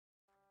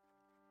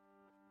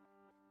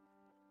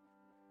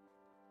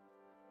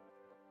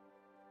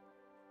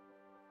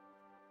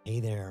Hey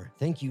there.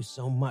 Thank you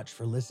so much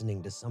for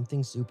listening to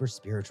Something Super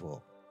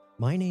Spiritual.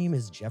 My name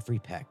is Jeffrey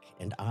Peck,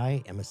 and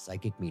I am a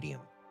psychic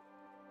medium.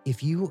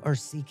 If you are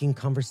seeking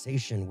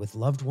conversation with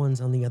loved ones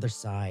on the other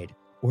side,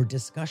 or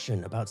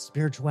discussion about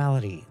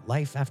spirituality,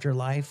 life after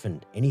life,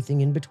 and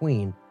anything in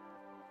between,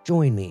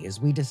 join me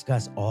as we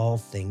discuss all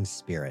things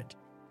spirit.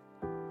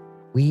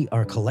 We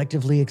are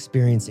collectively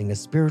experiencing a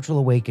spiritual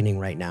awakening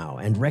right now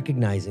and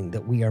recognizing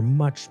that we are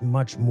much,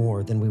 much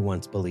more than we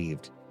once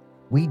believed.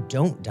 We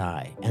don't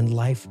die, and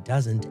life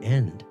doesn't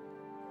end.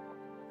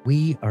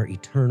 We are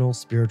eternal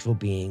spiritual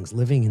beings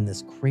living in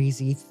this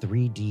crazy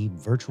 3D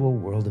virtual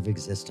world of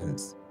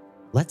existence.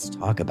 Let's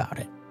talk about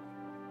it.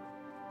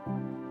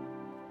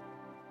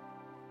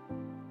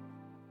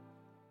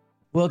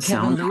 Well,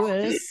 Kevin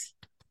Lewis.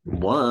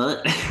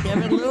 What?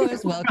 Kevin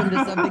Lewis, welcome to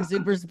Something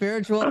Super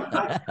Spiritual.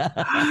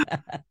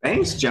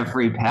 Thanks,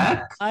 Jeffrey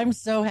Peck. I'm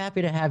so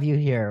happy to have you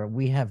here.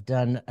 We have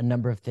done a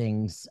number of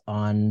things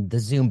on the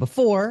Zoom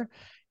before,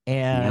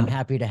 and I'm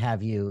happy to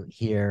have you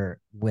here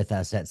with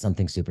us at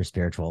Something Super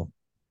Spiritual.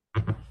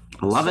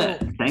 Love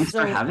it. Thanks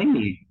for having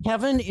me.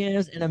 Kevin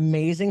is an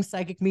amazing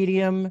psychic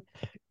medium.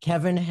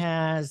 Kevin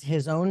has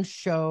his own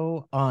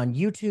show on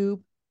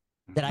YouTube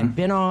that I've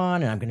been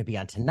on, and I'm going to be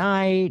on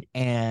tonight.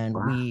 And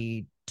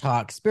we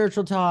talk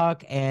spiritual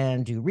talk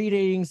and do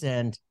readings,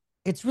 and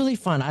it's really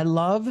fun. I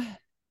love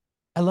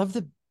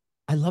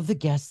the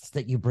guests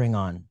that you bring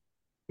on.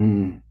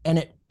 And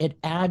it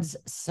adds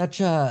such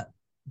a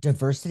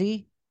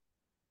diversity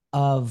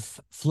of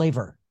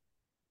flavor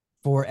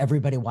for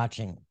everybody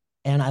watching.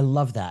 And I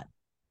love that.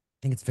 I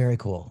think it's very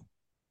cool.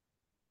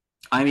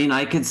 I mean,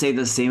 I could say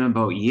the same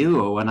about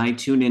you. When I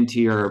tune into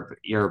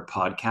your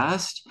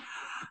podcast,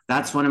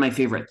 that's one of my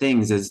favorite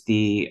things is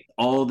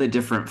all the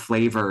different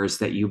flavors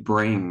that you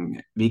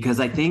bring. Because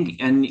I think,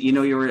 and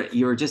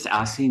you were just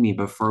asking me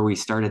before we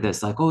started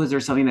this, like, oh, is there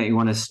something that you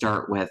want to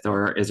start with,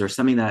 or is there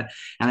something that?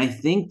 And I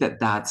think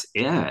that's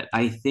it.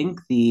 I think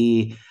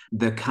the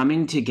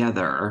coming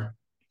together.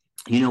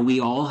 We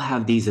all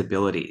have these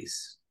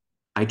abilities.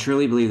 I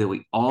truly believe that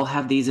we all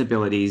have these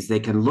abilities. They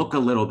can look a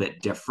little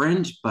bit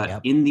different,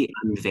 but in the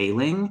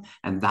unveiling,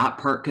 and that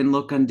part can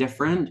look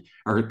different.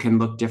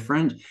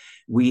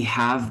 We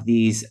have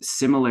these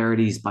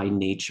similarities by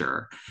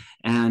nature.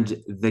 And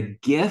the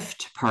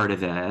gift part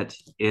of it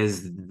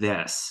is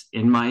this,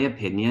 in my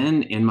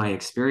opinion, in my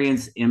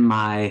experience, in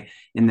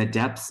the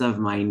depths of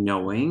my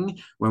knowing,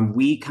 when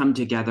we come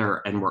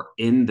together and we're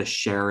in the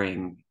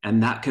sharing,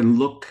 and that can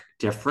look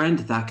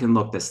different, that can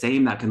look the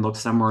same, that can look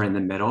somewhere in the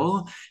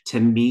middle. To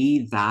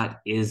me, that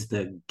is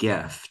the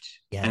gift.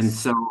 Yes. And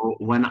so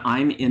when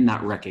I'm in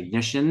that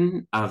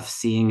recognition of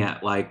seeing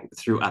it like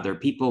through other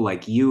people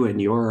like you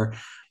and your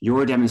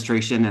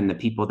demonstration and the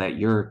people that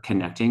you're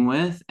connecting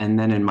with, and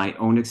then in my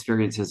own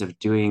experiences of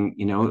doing,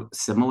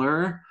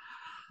 similar,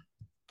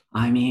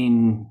 I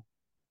mean,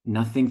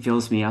 nothing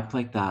fills me up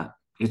like that.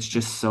 It's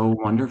just so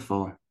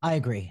wonderful. I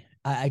agree.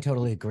 I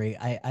totally agree.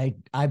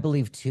 I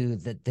believe too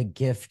that the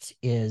gift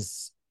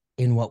is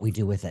in what we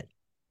do with it,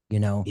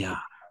 Yeah.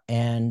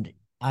 And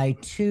I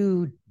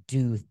too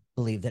do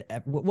believe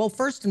that, well,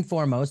 first and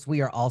foremost,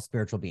 we are all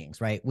spiritual beings,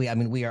 right? We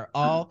are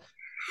all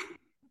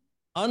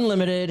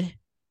unlimited,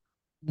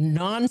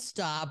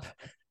 nonstop,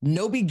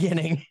 no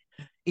beginning,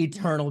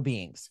 eternal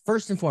beings,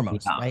 first and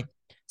foremost, right?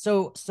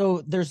 So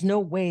there's no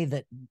way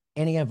that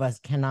any of us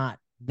cannot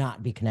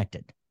not be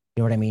connected.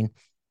 You know what I mean?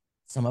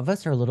 Some of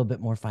us are a little bit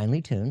more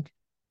finely tuned.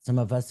 Some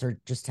of us are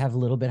just have a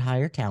little bit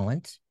higher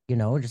talent,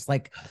 just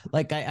like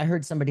I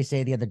heard somebody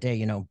say the other day,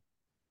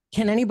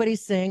 can anybody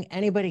sing?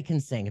 Anybody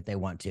can sing if they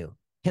want to.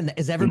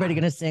 Is everybody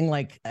going to sing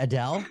like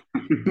Adele?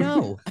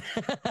 No,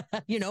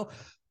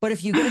 but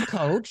if you get a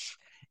coach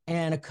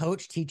and a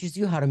coach teaches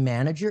you how to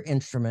manage your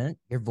instrument,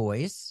 your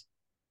voice,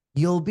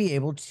 you'll be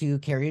able to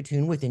carry a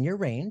tune within your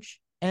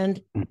range,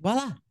 and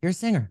voila, you're a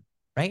singer,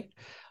 right?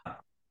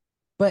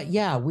 But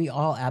yeah, we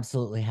all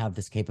absolutely have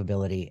this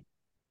capability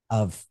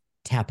of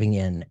tapping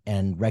in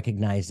and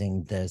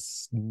recognizing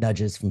this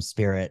nudges from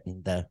spirit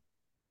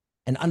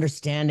and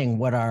understanding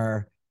what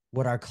our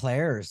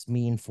clairs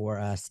mean for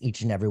us,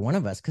 each and every one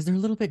of us, because they're a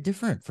little bit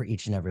different for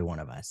each and every one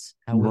of us,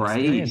 how we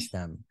experience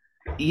them.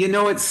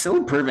 It's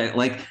so perfect.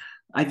 Like,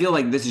 I feel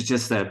like this is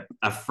just a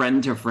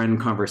friend-to-friend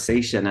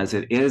conversation as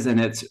it is. And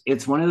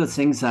it's one of the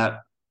things that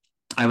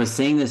I was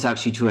saying this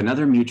actually to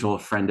another mutual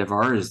friend of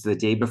ours the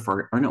day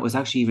before, or no, it was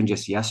actually even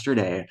just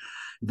yesterday,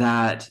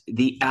 that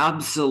the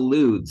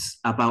absolutes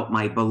about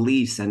my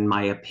beliefs and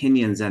my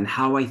opinions and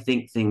how I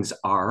think things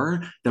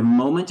are, the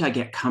moment I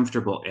get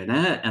comfortable in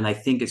it, and I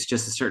think it's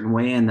just a certain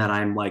way and that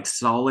I'm like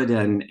solid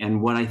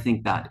and what I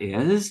think that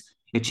is,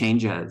 it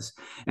changes.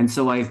 And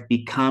so I've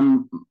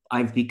become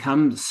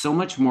so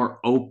much more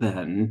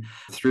open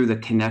through the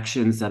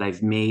connections that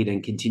I've made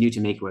and continue to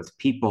make with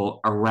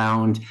people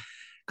around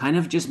kind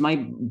of just my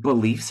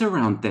beliefs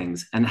around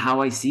things and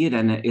how I see it.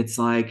 And it's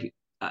like,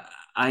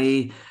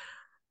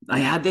 I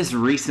had this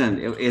recent,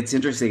 it's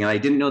interesting. I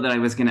didn't know that I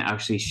was going to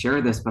actually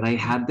share this, but I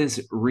had this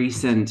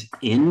recent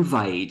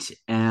invite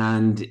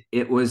and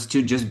it was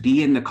to just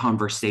be in the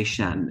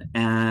conversation.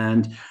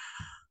 And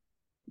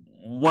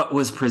what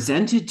was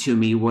presented to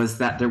me was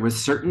that there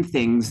was certain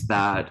things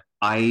that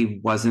I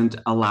wasn't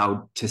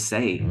allowed to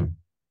say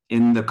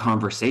in the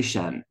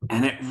conversation.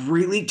 And it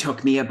really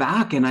took me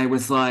aback. And I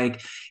was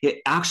like,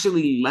 it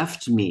actually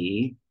left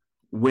me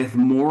with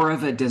more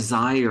of a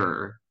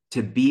desire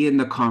to be in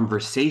the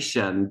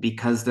conversation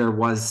because there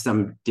was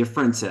some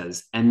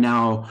differences. And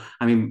now,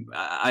 I mean,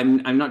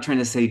 I'm not trying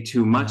to say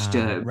too much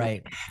to,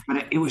 Right.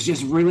 but it was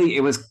just really,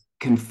 it was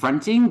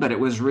confronting, but it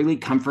was really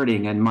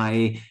comforting. And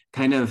my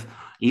kind of,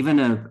 even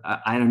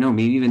I don't know,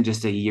 maybe even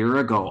just a year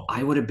ago,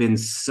 I would have been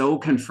so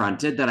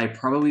confronted that I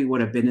probably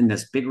would have been in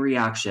this big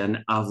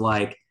reaction of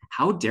like,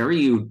 how dare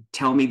you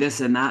tell me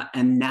this and that?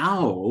 And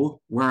now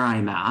where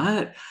I'm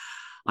at,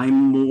 I'm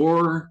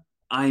more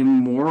I'm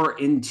more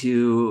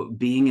into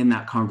being in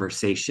that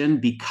conversation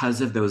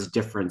because of those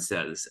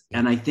differences. Yeah.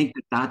 And I think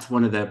that that's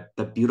one of the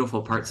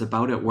beautiful parts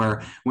about it,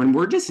 where when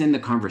we're just in the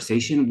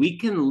conversation, we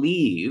can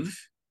leave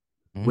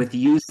Mhm. with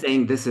you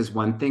saying this is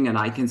one thing and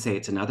I can say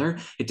it's another.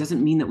 It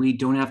doesn't mean that we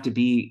don't have to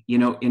be,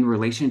 in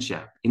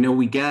relationship.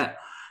 We get,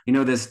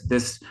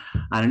 this,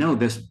 I don't know,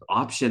 this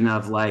option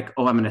of like,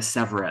 oh, I'm going to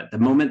sever it. The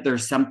moment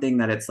there's something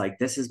that it's like,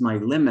 this is my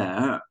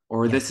limit,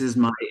 or Yeah. this is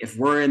my, if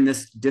we're in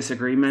this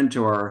disagreement,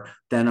 or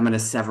then I'm going to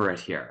sever it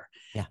here.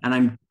 Yeah.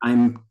 And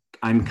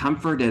I'm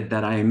comforted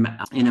that I'm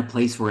in a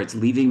place where it's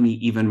leaving me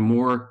even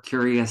more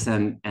curious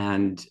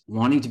and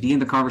wanting to be in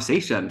the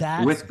conversation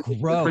That's with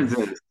growth.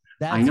 differences.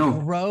 I That's know.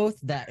 growth.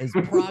 That is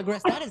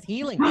progress. That is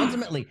healing.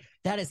 Ultimately,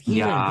 that is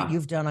healing that Yeah.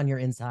 you've done on your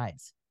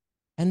insides.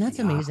 And that's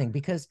Yeah. amazing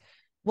because,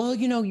 well,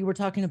 you were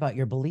talking about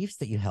your beliefs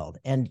that you held.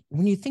 And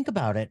when you think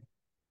about it,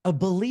 a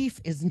belief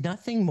is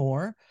nothing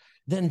more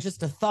than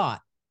just a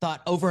thought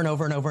over and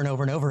over and over and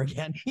over and over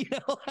again,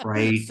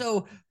 Right.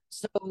 So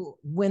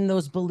when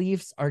those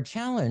beliefs are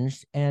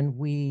challenged and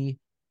we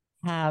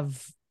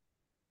have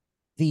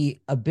the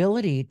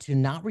ability to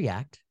not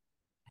react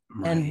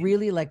and Right.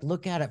 really like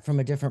look at it from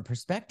a different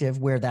perspective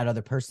where that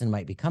other person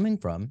might be coming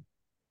from,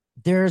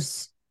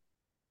 there's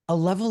a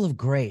level of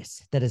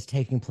grace that is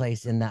taking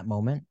place in that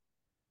moment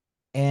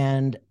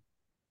and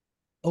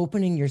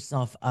opening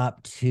yourself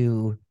up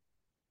to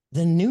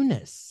the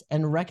newness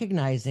and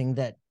recognizing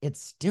that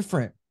it's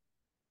different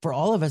for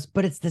all of us,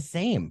 but it's the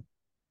same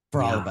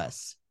for all of Yeah.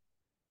 us.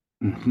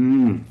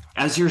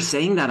 As you're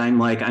saying that, I'm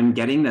like, I'm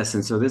getting this.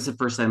 And so this is the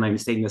first time I'm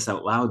saying this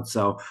out loud.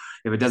 So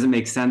if it doesn't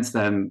make sense,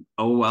 then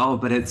oh well.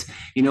 But it's,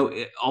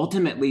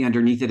 ultimately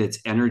underneath it, it's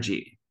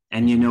energy.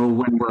 And, Mhm.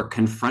 when we're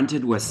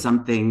confronted with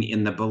something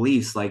in the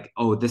beliefs, like,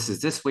 oh, this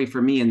is this way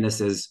for me, and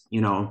this is,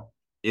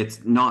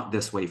 it's not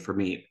this way for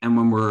me. And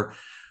when we're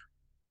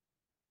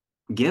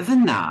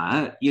given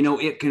that,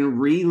 it can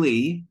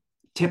really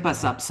tip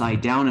us upside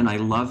down. And I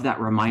love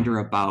that reminder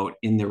about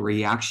in the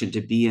reaction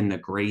to be in the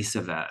grace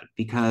of it.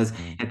 Because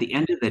Mhm. at the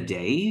end of the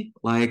day,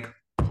 like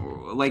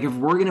if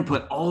we're going to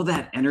put all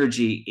that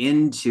energy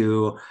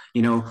into,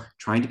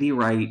 trying to be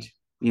right,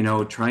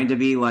 trying to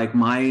be like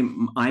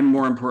I'm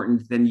more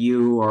important than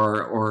you,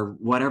 or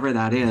whatever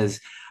that is.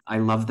 I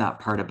love that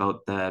part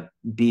about the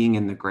being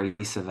in the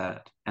grace of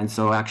it. And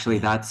so actually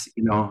Yeah. that's,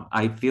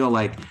 I feel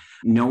like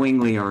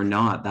knowingly or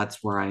not, that's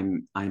where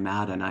I'm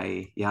at.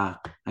 And yeah,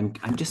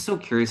 I'm just so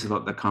curious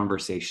about the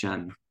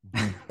conversation.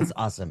 Mhm. It's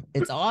awesome.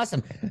 It's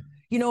awesome.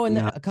 In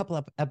Yeah. a couple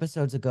of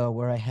episodes ago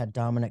where I had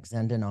Dominic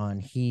Zenden on,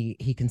 he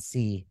can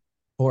see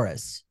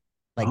Boris.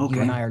 Like you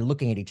and Okay. I are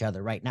looking at each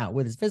other right now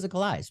with his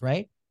physical eyes,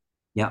 right?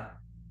 Yeah.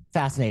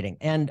 Fascinating.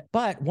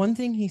 But one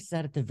thing he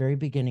said at the very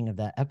beginning of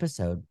that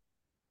episode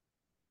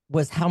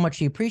was how much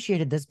he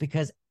appreciated this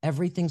because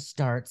everything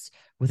starts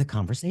with a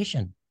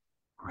conversation.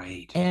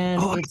 Right.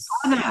 And Oh, I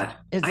saw that.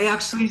 I it's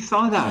actually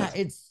saw yeah, that.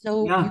 it's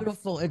so Yeah.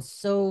 beautiful. It's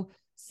so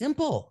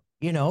simple,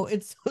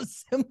 it's so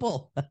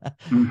simple.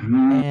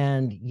 Hmm.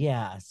 And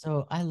yeah,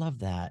 so I love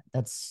that.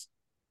 That's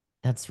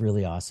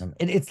really awesome.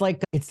 It's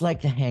like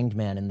the hanged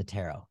man in the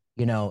tarot.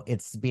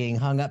 It's being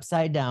hung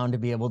upside down to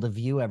be able to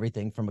view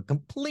everything from a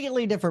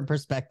completely different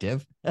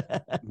perspective.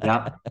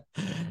 Yeah.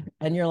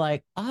 And you're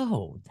like,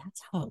 oh,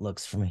 that's how it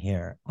looks from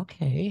here.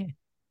 Okay.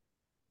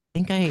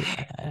 think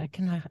I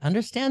can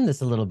understand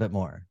this a little bit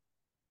more.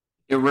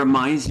 It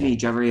reminds me,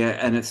 Jeffrey,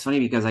 and it's funny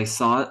because I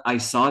saw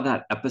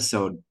that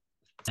episode,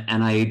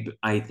 and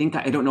I think,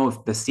 I don't know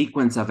if the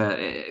sequence of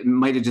it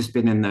might have just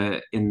been in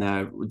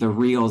the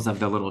reels of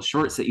the little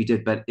shorts that you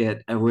did, but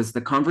it was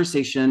the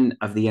conversation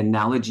of the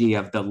analogy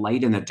of the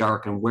light and the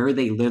dark and where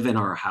they live in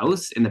our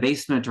house, in the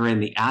basement or in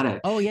the attic.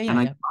 Oh yeah, yeah, And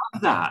I yeah.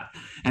 love that.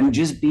 And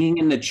just being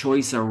in the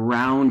choice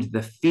around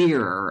the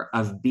fear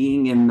of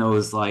being in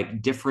those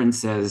like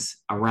differences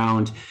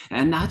around,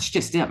 and that's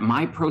just it.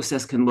 My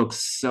process can look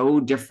so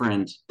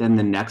different than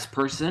the next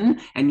person,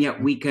 and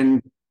yet we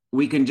can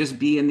we can just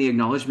be in the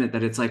acknowledgement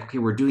that it's like, okay,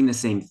 we're doing the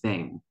same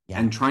thing. Yeah.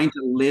 And trying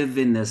to live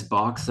in this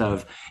box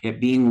of it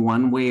being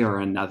one way or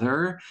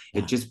another,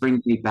 it Yeah. just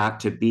brings me back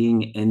to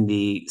being in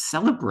the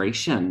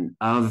celebration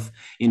of,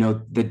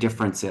 the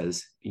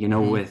differences,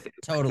 Mhm. within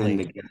Totally.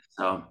 the gift.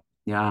 So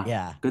yeah,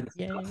 Yeah. good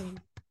stuff. Yay.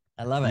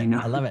 I love I it. know.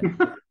 I love it.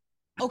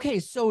 Okay,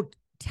 so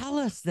tell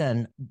us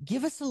then,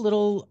 give us a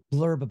little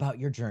blurb about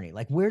your journey.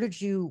 Like where did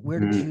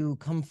Mhm. you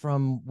come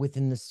from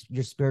within this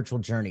your spiritual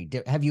journey?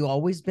 Have you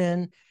always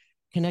been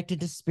connected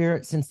to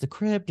spirit since the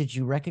crib? Did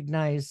you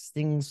recognize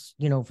things,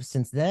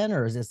 since then,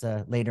 or is this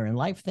a later in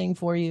life thing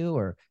for you,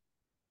 or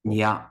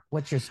Yeah.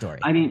 what's your story?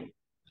 I mean,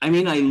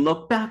 I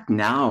look back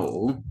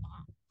now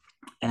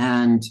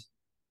and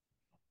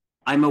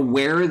I'm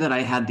aware that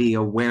I had the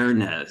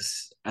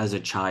awareness as a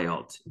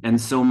child.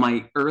 And so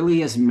my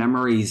earliest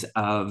memories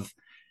of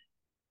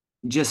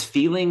just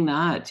feeling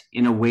that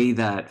in a way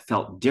that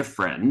felt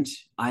different,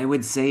 I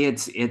would say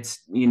it's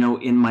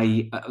in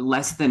my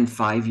less than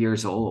 5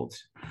 years old,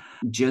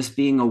 just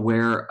being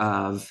aware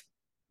of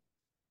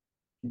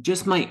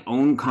just my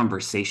own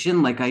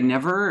conversation. Like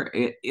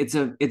it's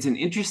an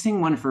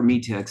interesting one for me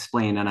to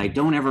explain, and I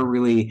don't ever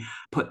really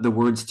put the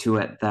words to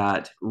it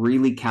that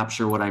really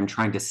capture what I'm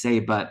trying to say.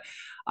 But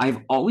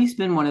I've always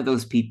been one of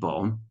those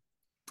people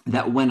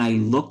that when I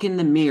look in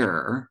the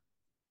mirror,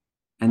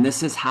 and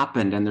this has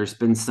happened, and there's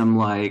been some,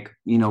 like,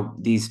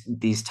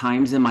 these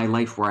times in my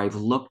life where I've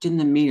looked in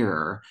the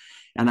mirror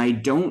and I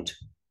don't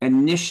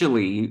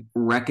initially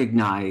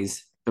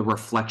recognize the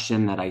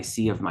reflection that I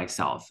see of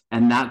myself,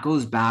 and that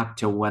goes back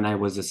to when I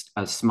was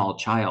a small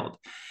child.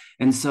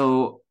 And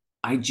so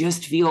I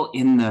just feel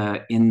in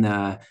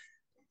the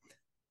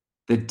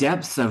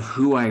depths of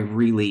who I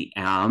really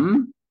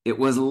am. It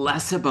was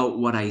less about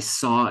what I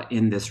saw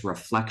in this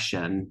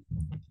reflection,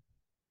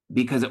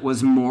 because it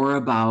was more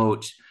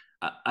about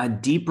a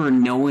deeper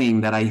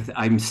knowing that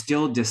I'm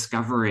still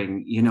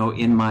discovering,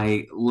 in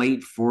my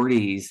late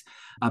 40s,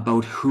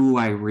 about who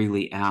I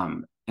really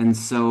am. And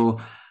so,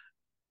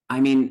 I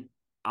mean,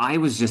 I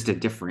was just a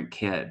different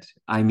kid.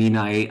 I mean,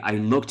 I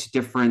looked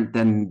different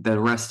than the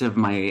rest of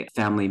my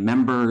family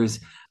members.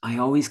 I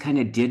always kind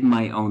of did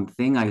my own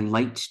thing. I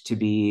liked to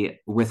be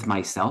with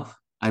myself.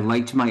 I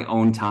liked my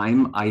own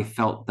time. I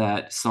felt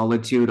that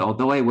solitude,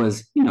 although I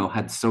was,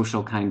 had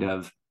social kind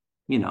of,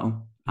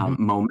 Mhm.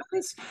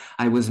 moments,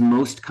 I was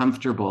most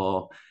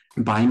comfortable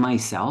by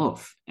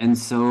myself. And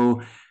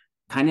so,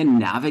 kind of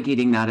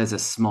navigating that as a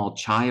small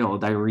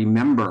child, I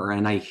remember,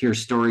 and I hear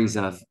stories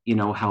of,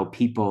 how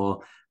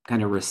people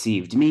kind of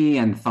received me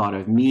and thought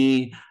of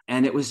me.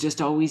 And it was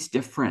just always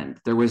different.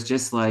 There was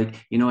just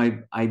like,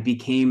 I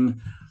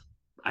became,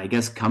 I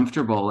guess,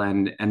 comfortable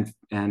and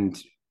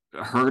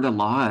heard a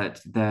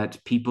lot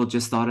that people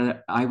just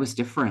thought I was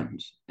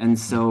different. And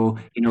so,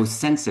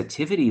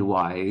 sensitivity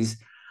wise,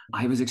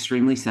 I was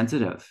extremely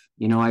sensitive.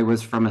 I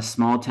was from a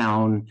small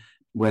town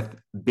with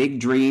big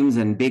dreams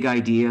and big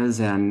ideas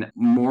and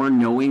more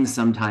knowing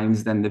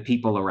sometimes than the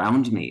people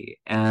around me.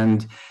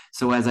 And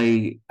so as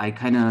I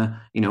kind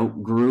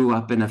of, grew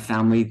up in a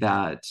family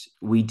that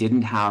we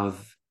didn't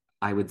have,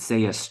 I would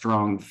say, a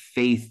strong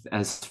faith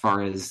as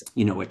far as,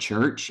 a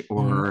church Mhm.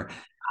 or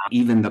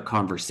even the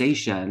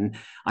conversation,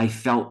 I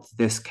felt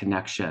this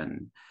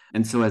connection.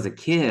 And so as a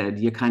kid,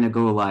 you kind of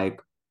go like,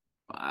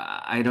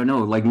 I don't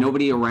know, like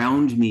nobody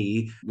around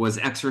me was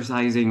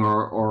exercising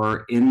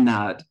or in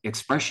that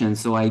expression.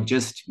 So I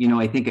just,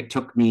 I think it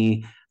took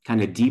me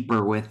kind of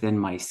deeper within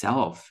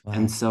myself.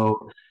 And Wow.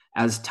 so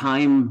as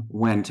time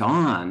went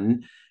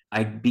on,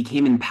 I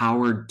became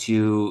empowered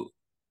to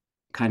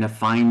kind of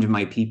find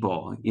my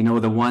people,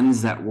 the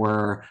ones that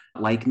were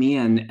like me.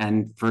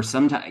 And for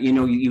some time,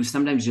 you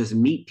sometimes just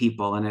meet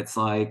people and it's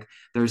like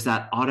there's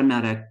that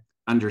automatic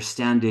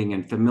understanding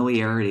and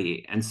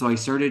familiarity. And so I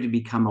started to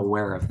become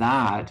aware of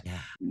that, Yeah.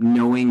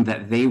 knowing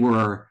that they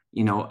were,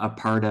 a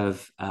part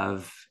of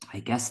I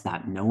guess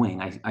that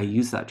knowing. I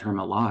use that term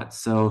a lot.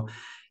 So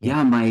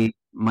Yeah. yeah,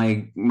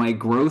 my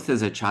growth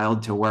as a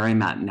child to where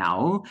I'm at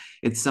now,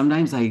 it's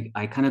sometimes I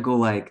kind of go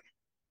like,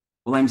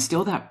 well, I'm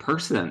still that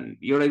person.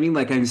 You know what I mean?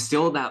 Like I'm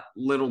still that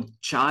little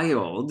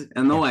child.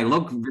 And Yeah. though I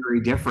look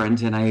very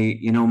different and I,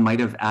 might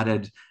have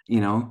added,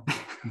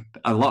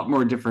 a lot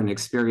more different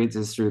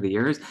experiences through the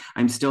years,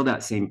 I'm still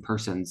that same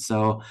person.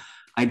 So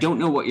I don't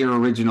know what your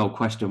original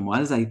question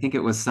was. I think it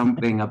was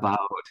something about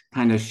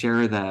kind of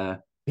share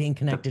Being the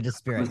connected to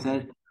spirit was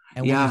it?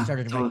 and when you Yeah.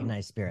 started to So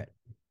recognize spirit.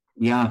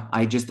 yeah,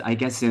 I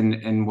guess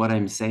in what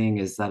I'm saying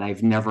is that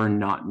I've never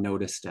not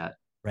noticed it.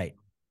 Right.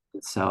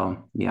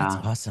 So That's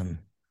yeah. awesome.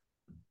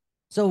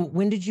 So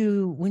when did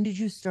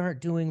you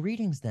start doing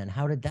readings then?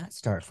 How did that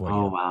start for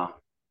Oh you? wow.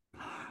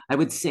 I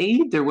would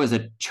say there was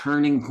a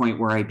turning point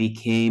where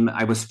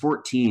I was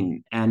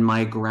 14 and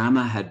my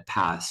grandma had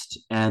passed.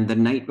 And the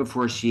night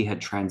before she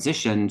had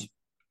transitioned,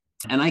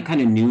 and I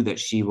kind of knew that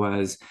she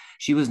was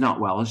not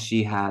well.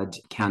 She had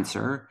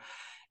cancer.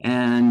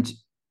 And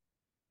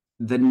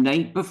the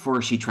night before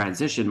she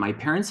transitioned, my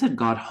parents had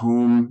got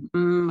home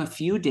a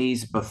few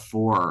days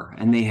before,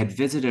 and they had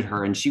visited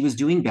her, and she was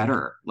doing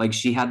better. Like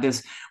she had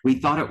this, we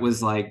thought it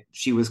was like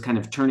she was kind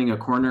of turning a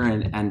corner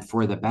and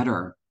for the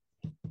better.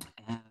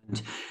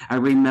 And I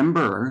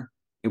remember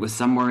it was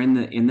somewhere in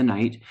the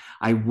night.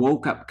 I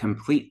woke up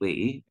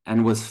completely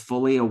and was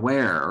fully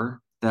aware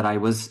that I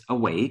was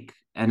awake.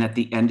 And at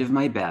the end of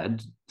my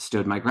bed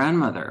stood my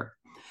grandmother.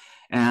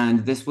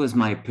 And this was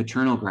my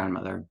paternal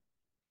grandmother.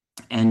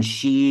 And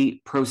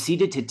she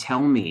proceeded to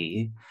tell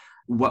me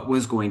what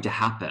was going to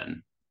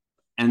happen.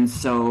 And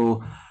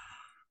so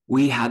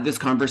we had this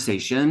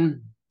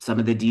conversation. Some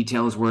of the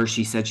details were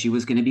she said she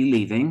was going to be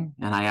leaving,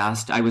 and I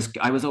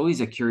was always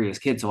a curious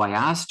kid, so I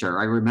asked her.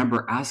 I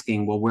remember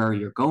asking, "Well, where are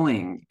you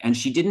going?" And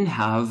she didn't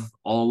have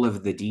all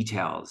of the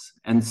details.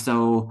 And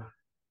so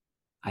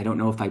I don't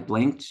know if I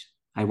blinked.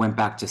 I went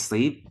back to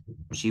sleep.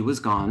 She was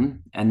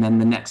gone. And then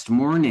the next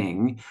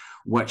morning,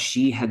 what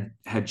she had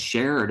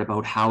shared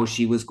about how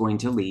she was going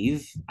to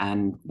leave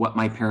and what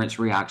my parents'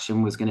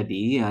 reaction was going to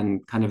be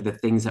and kind of the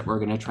things that were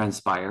going to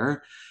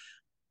transpire,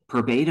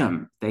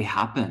 verbatim, they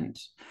happened.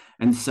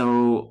 And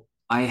so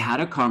I had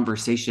a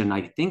conversation,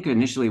 I think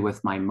initially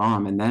with my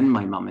mom and then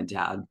my mom and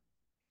dad,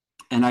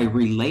 and I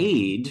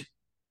relayed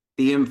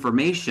the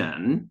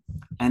information,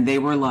 and they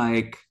were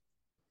like,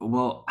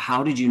 well,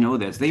 how did you know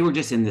this? They were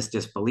just in this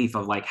disbelief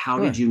of like, how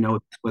did Sure. you know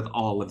this with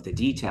all of the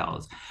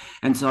details?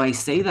 And so I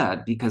say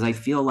that because I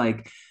feel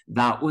like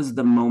that was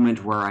the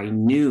moment where I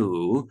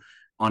knew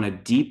on a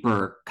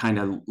deeper kind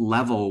of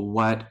level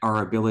what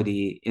our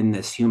ability in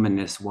this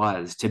humanness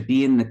was to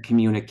be in the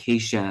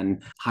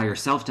communication, higher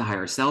self to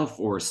higher self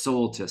or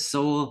soul to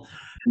soul.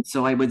 And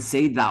so I would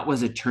say that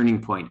was a turning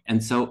point.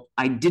 And so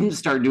I didn't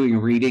start doing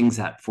readings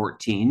at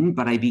 14,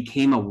 but I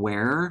became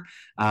aware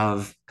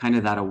of kind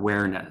of that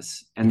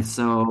awareness. And Yeah.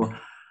 so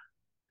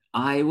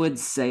I would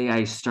say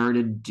I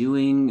started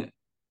doing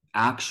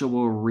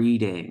actual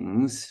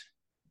readings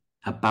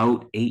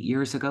about 8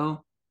 years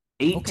ago,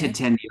 8 to Okay.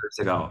 10 years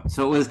ago.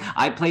 So it was,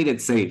 I played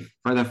it safe.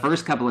 For the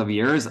first couple of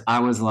years, I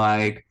was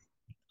like,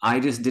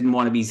 I just didn't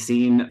want to be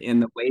seen in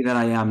the way that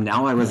I am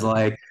now. I was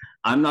like,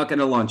 I'm not going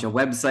to launch a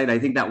website. I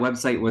think that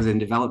website was in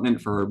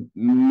development for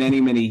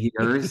many, many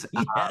years.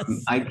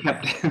 Yes. I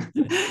kept,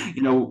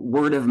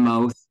 word of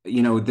mouth,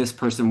 this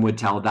person would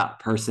tell that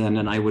person,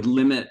 and I would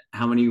limit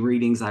how many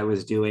readings I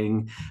was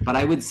doing. But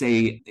I would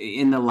say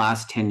in the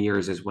last 10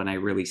 years is when I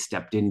really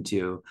stepped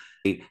into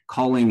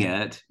calling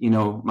it,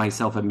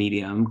 myself a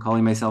medium,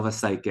 calling myself a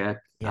psychic,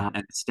 Yeah.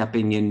 and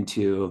stepping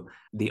into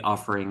the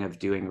offering of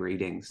doing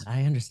readings.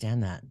 I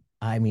understand that.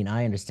 I mean,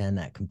 I understand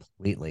that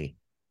completely.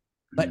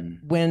 But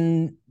Mm.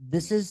 when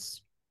this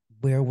is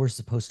where we're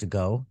supposed to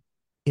go,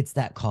 it's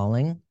that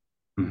calling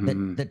that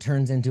Mm-hmm.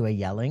 turns into a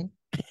yelling.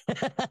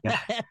 Yeah.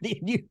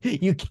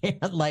 You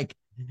can't like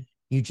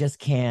you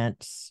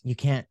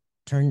can't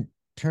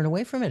turn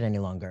away from it any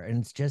longer. And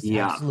it's just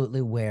Yeah.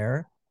 absolutely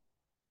where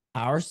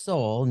our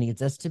soul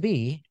needs us to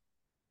be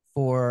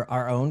for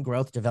our own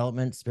growth,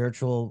 development,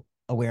 spiritual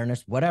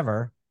awareness,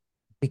 whatever,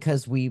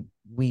 because we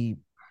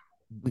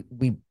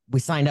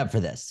signed up for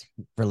this,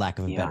 for lack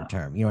of a better Yeah.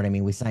 term. You know what I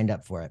mean? We signed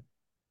up for it.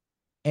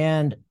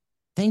 And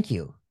thank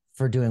you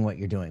for doing what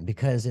you're doing,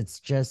 because it's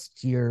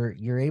just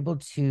you're able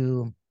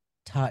to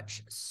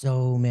touch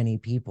so many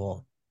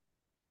people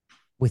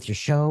with your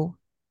show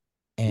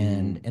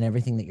Mm. and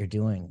everything that you're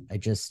doing. I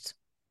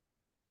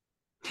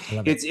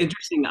love it. It's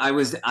interesting.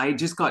 I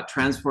just got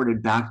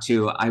transported back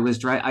to, I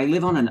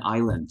live on an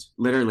island,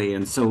 literally.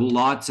 And so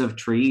lots of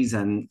trees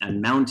and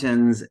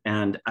mountains.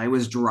 And I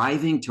was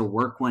driving to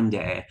work one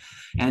day.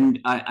 And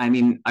I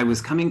mean, I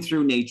was coming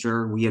through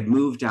nature. We had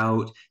moved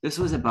out. This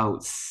was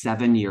about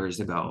 7 years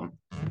ago.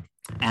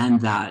 And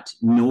that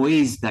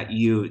noise that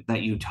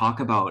you talk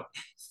about,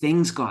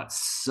 things got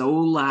so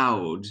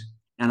loud,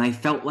 and I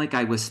felt like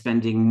I was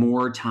spending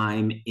more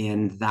time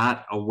in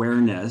that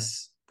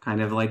awareness,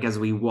 kind of like as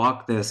we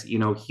walk this,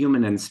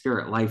 human and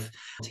spirit life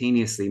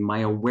simultaneously. My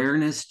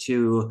awareness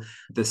to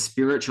the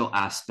spiritual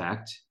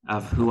aspect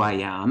of who I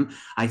am,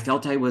 I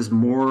felt I was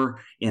more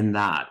in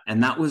that,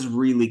 and that was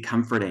really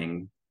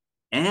comforting.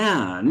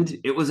 And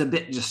it was a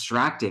bit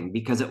distracting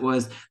because it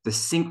was the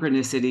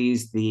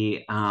synchronicities,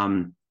 the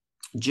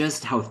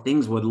just how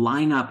things would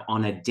line up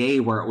on a day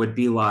where it would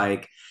be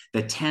like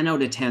the 10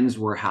 out of 10s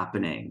were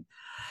happening.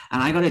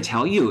 And I got to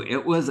tell you,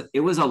 it was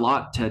a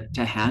lot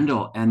to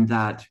handle. And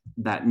that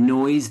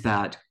noise,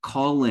 that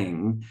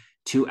calling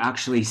to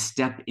actually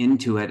step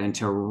into it and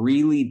to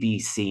really be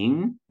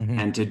seen Mm-hmm.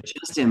 and to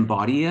just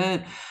embody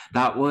it,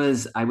 that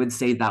was, I would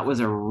say, that was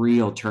a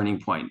real turning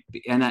point.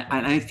 And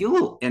I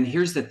feel, and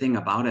here's the thing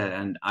about it,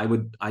 and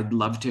I'd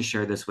love to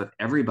share this with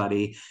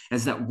everybody,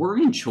 is that we're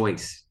in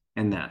choice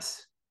in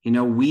this.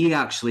 We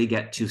actually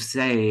get to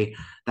say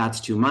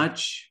that's too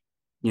much,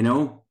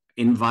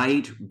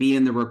 invite, be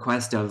in the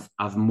request of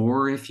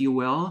more, if you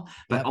will,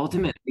 but Yep.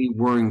 ultimately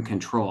we're in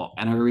control.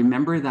 And I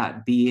remember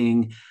that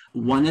being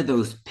one of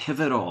those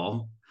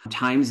pivotal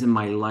times in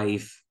my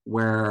life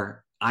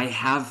where I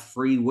have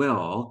free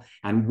will,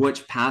 and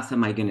which path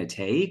am I going to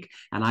take?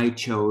 And I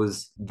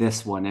chose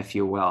this one, if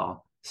you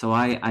will. So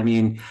I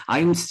mean,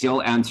 I'm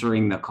still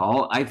answering the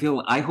call. I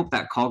hope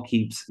that call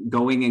keeps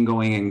going and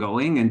going and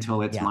going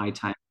until it's Yeah. my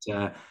time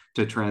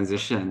to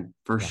transition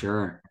for Yeah.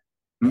 sure.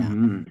 Yeah.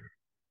 Mm-hmm.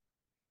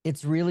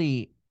 It's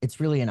really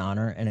an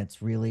honor, and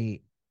it's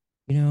really,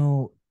 you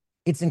know,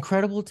 it's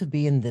incredible to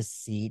be in this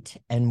seat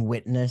and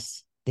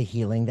witness the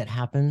healing that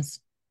happens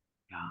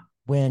Yeah.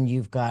 when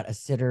you've got a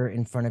sitter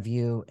in front of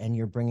you and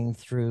you're bringing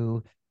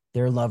through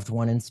their loved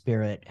one in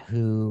spirit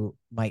who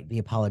might be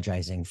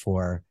apologizing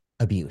for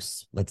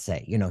abuse, let's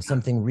say,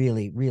 something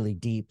really, really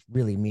deep,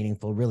 really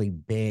meaningful, really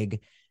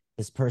big.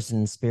 This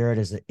person in spirit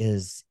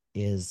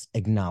is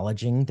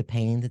acknowledging the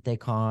pain that they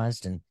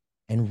caused, and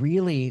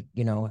really,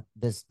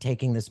 this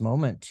taking this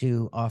moment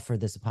to offer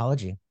this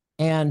apology,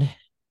 and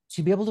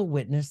to be able to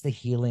witness the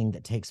healing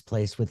that takes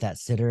place with that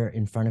sitter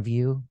in front of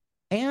you,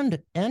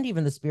 and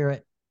even the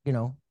spirit, you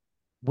know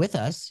with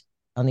us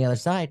on the other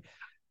side.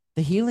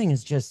 The healing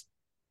is just,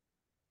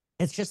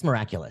 it's just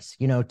miraculous,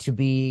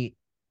 to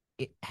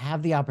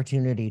have the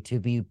opportunity to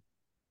be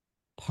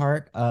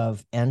part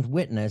of and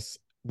witness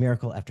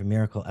miracle after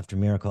miracle after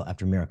miracle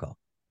after miracle.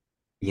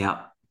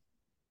 Yeah.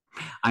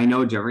 I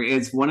know, Jeffrey.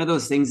 It's one of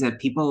those things that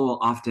people will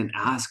often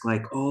ask,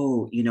 like,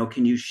 oh,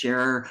 can you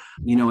share,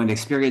 an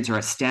experience or a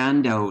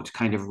standout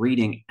kind of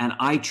reading? And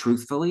I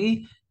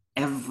truthfully,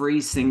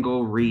 every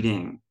single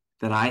reading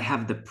that I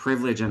have the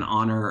privilege and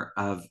honor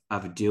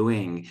of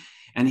doing.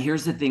 And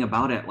here's the thing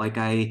about it, like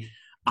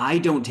I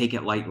don't take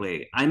it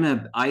lightly. I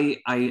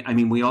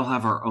mean, we all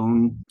have our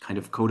own kind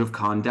of code of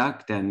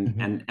conduct and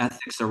Mm-hmm. and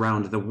ethics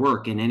around the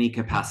work in any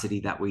capacity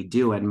that we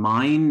do. And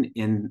mine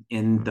in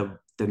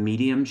the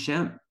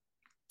mediumship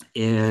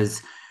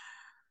is,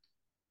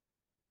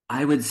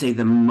 I would say,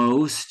 the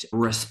most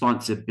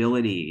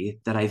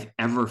responsibility that I've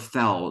ever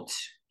felt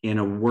in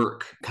a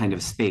work kind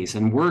of space.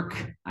 And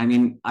work, I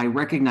mean, I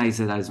recognize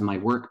it as my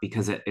work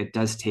because it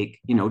does take,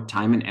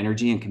 time and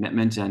energy and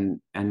commitment and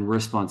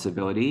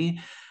responsibility.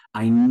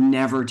 I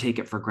never take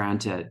it for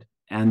granted.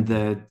 And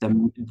the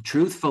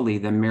truthfully,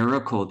 the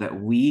miracle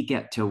that we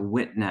get to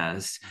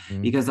witness,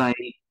 Mm-hmm. because I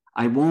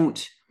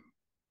won't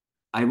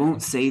I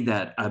won't say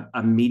that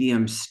a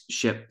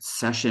mediumship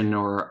session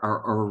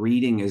or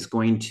reading is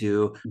going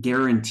to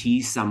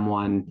guarantee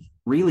someone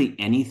really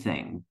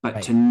anything, but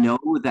Right. to know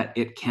that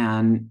it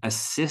can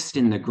assist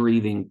in the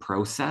grieving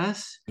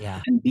process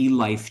Yeah. and be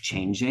life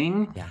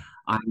changing. Yeah.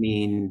 I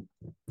mean,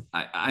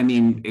 I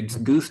mean, it's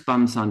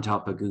goosebumps on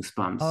top of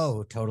goosebumps.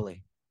 Oh,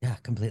 totally. Yeah,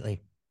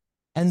 completely.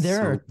 And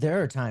there So are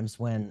there are times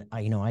when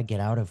I get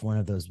out of one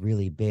of those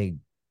really big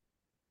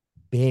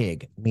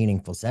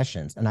meaningful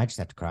sessions, and I just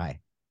have to cry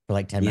for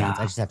like 10 minutes.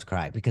 I yeah, just have to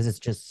cry because it's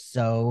just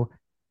so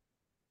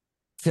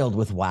filled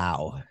with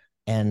wow,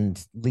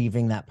 and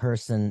leaving that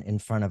person in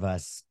front of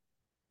us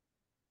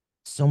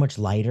so much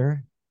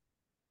lighter,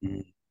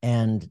 mm,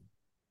 and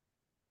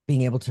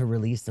being able to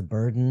release the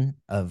burden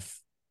of,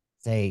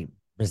 say,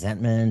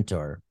 resentment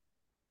or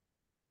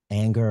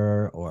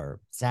anger or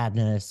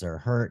sadness or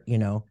hurt.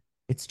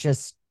 It's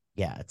just,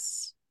 yeah,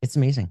 it's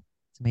amazing.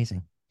 It's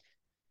amazing.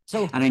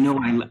 So and I know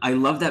I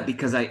love that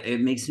because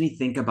it makes me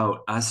think about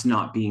us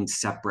not being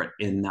separate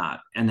in that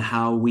and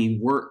how we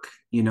work,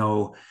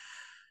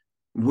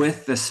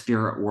 with the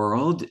spirit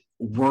world.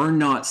 We're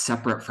not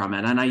separate from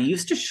it. And I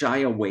used to shy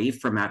away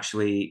from,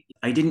 actually,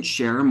 I didn't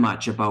share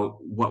much about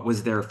what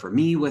was there for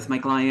me with my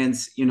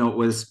clients. It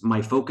was,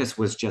 my focus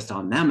was just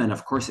on them. And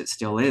of course it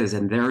still is.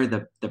 And they're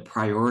the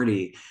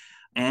priority,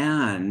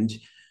 and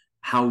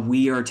how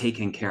we are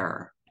taken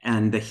care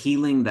and the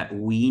healing that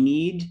we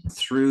need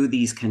through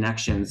these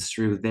connections,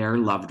 through their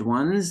loved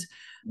ones.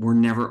 We're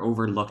never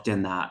overlooked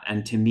in that.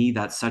 And to me,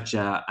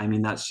 I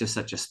mean, that's just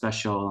such a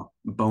special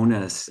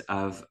bonus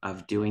of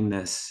doing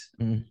this,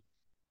 mm,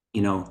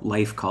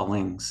 life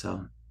calling.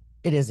 So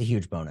it is a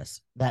huge bonus,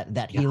 that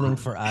yeah, healing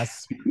for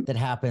us that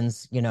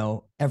happens,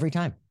 every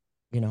time.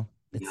 It's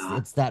yeah,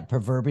 it's that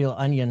proverbial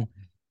onion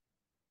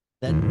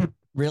that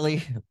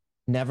really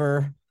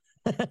never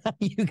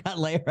you got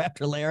layer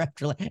after layer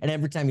after layer, and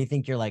every time you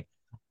think you're like,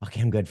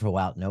 okay, I'm good for a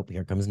while, nope,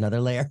 here comes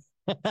another layer.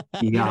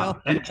 you yeah. know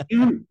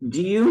And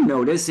do you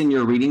notice in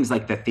your readings,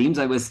 like, the themes?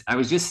 I was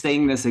just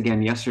saying this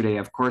again yesterday.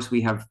 Of course, we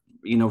have,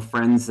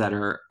 friends that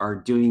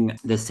are doing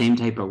the same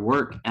type of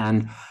work,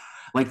 and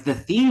like the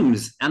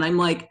themes, and I'm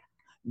like,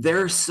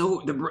 they're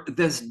so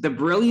the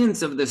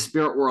brilliance of the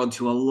spirit world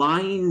to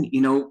align.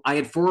 I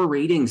had 4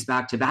 readings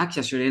back to back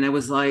yesterday, and I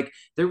was like,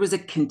 there was a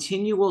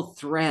continual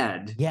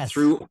thread Yes.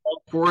 through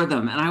all 4 of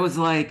them, and I was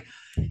like,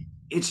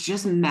 it's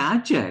just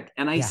magic.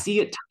 And I Yeah.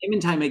 see it time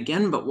and time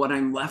again, but what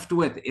I'm left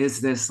with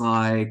is this,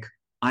 like,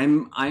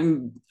 I'm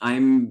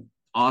awestricken,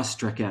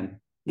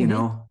 Mm-hmm. each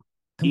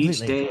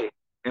Completely. day.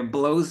 It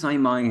blows my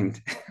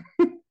mind.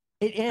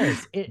 It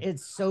is.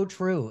 It's so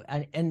true.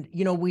 And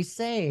we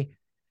say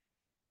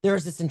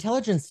there's this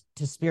intelligence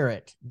to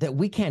spirit that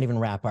we can't even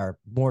wrap our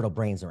mortal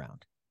brains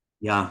around.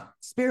 Yeah.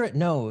 Spirit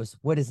knows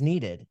what is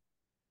needed,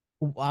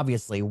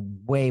 obviously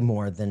way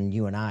more than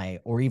you and I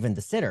or even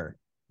the sitter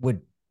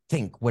would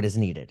think what is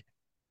needed,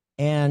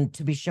 and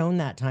to be shown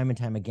that time and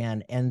time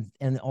again, and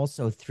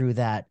also through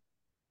that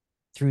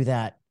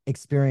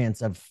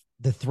experience of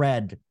the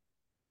thread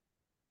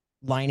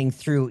lining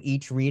through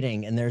each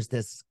reading, and there's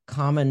this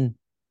common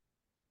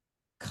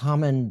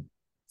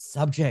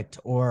subject,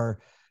 or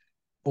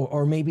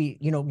maybe,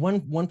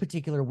 one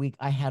particular week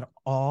I had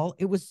all,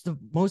 it was the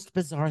most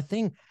bizarre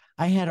thing.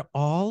 I had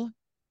all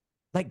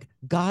like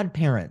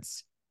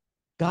godparents,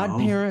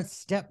 Oh,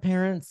 step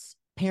parents,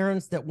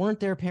 parents that weren't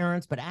their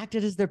parents but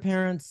acted as their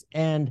parents,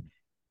 and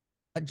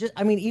just,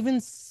 I mean,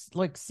 even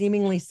like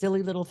seemingly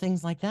silly little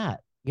things like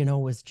that,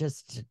 was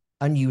just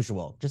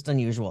unusual,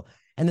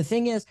 And the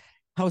thing is,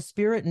 how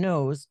spirit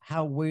knows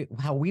how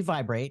we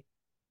vibrate,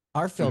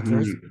 our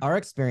filters, mhm. our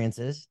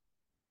experiences,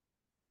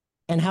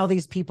 and how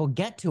these people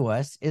get to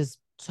us is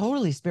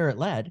totally spirit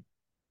led,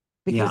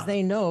 because Yeah,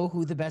 they know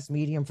who the best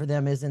medium for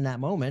them is in that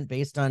moment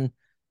based on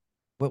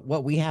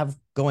what we have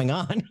going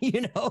on,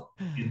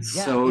 it's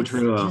Yeah, so it's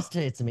true. just,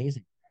 it's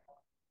amazing.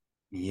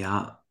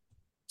 Yeah.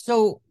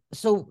 So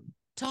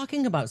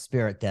talking about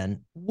spirit,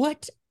 then,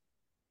 what,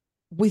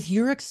 with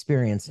your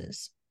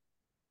experiences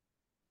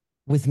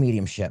with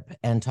mediumship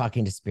and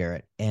talking to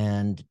spirit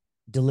and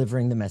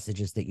delivering the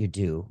messages that you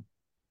do,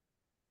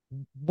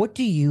 what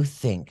do you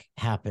think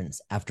happens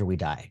after we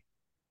die?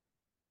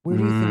 Where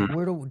do you think,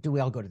 Mm, do we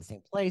all go to the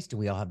same place? Do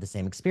we all have the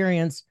same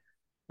experience?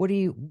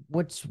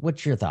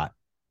 What's your thought?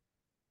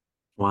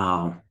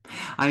 wow.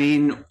 I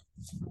mean,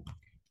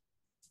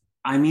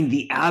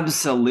 the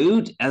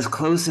absolute, as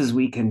close as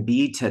we can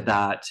be to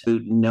that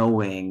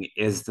knowing,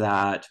 is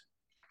that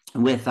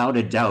without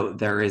a doubt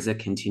there is a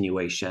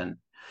continuation.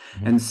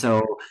 Mhm. And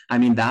so,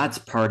 that's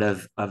part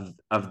of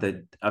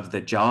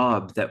the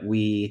job that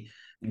we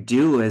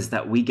do, is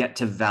that we get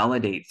to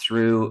validate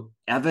through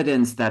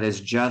evidence that is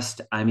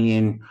just,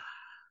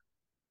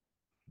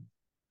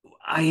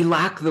 I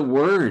lack the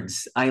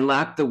words. I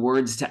lack the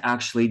words to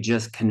actually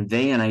just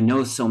convey. And I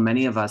know so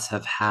many of us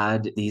have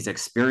had these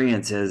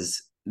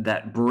experiences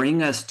that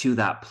bring us to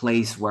that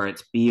place where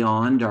it's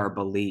beyond our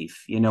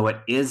belief. It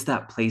is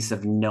that place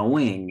of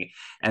knowing,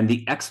 and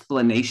the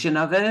explanation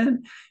of it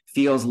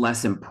feels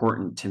less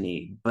important to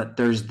me. But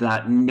there's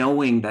that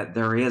knowing that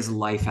there is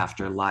life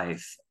after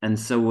life. And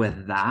so,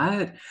 with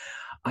that,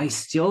 I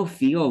still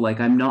feel like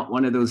I'm not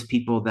one of those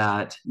people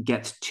that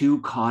gets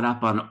too caught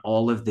up on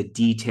all of the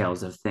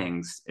details of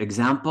things.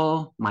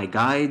 Example, my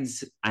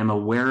guides, I'm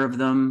aware of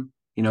them.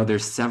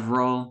 There's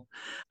several.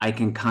 I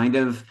can kind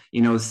of,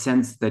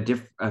 sense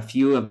a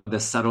few of the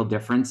subtle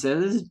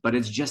differences, but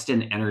it's just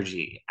an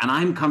energy. And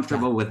I'm Yeah.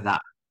 comfortable with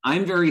that.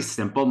 I'm very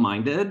simple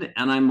minded,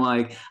 and I'm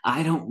like,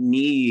 I don't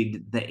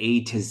need the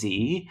A to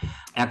Z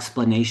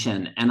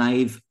explanation. And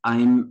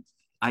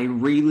I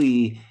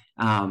really,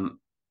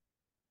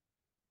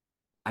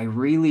 I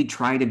really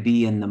try to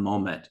be in the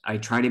moment. I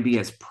try to be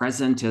as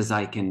present as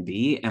I can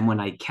be. And when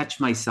I catch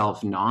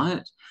myself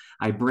not,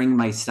 I bring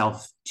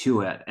myself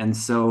to it. And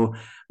so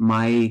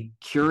my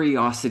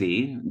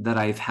curiosity that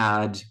I've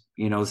had,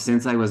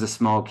 since I was a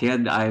small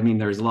kid,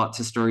 there's lots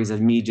of stories of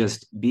me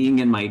just being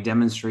in my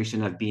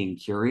demonstration of being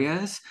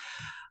curious.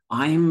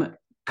 I'm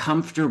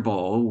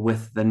comfortable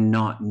with the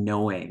not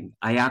knowing.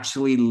 I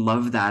actually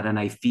love that, and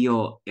I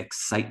feel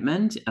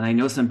excitement. And I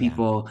know some Yeah.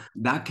 people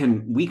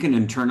we can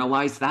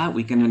internalize that.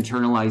 We can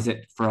internalize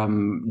it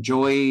from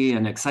joy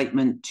and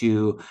excitement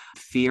to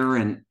fear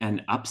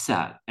and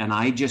upset. And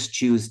I just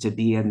choose to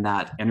be in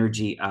that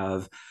energy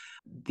of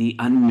the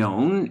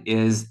unknown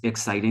is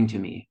exciting to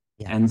me.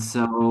 Yeah. And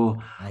so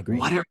I agree.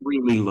 what it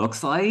really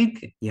looks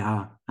like,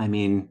 yeah,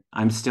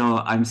 I'm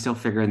still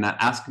figuring that.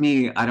 Ask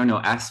me, I don't know,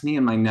 ask me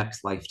in my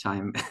next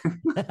lifetime.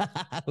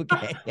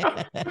 Okay.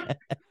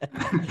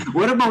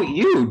 What about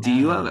you?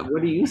 Ah,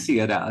 What do you see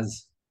it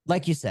as?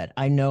 like you said,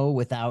 I know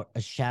without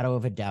a shadow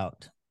of a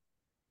doubt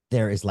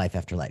there is life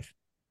after life.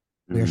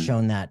 Mm, We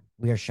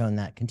are shown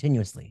that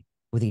continuously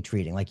with each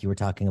reading, like you were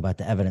talking about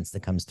the evidence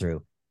that comes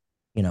through.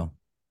 You know,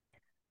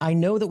 I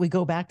know that we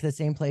go back to the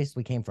same place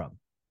we came from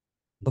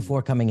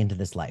before coming into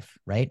this life,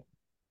 right?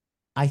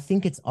 I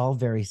think it's all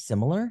very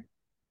similar.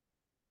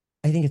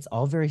 I think it's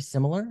all very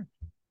similar,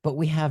 but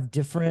we have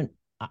different.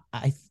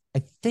 I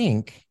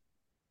think.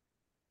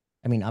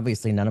 I mean,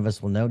 obviously, none of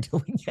us will know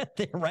till we get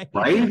there, right?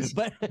 right?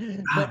 But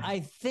I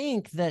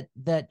think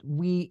that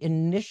we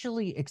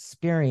initially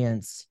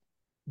experience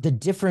the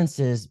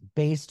differences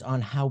based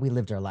on how we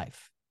lived our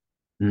life.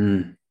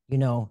 Mm,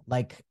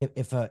 Like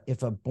if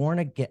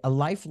a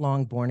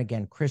lifelong born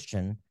again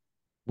Christian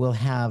will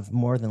have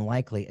more than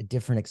likely a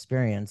different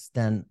experience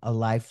than a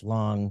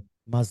lifelong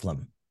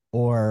Muslim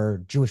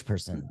or Jewish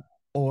person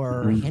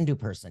or mm, Hindu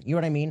person. You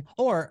know what I mean?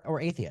 Or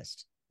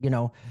atheist.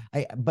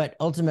 But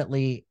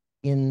ultimately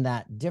in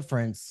that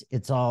difference,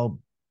 it's all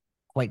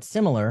quite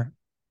similar.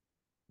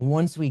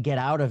 Once we get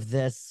out of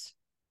this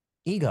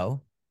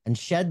ego and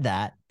shed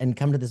that and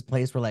come to this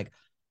place where, like,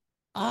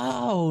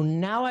 oh,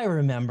 now I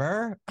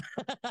remember.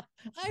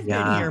 I've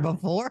been here yeah.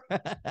 before.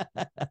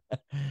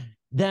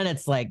 Then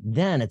it's like,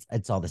 then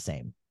it's all the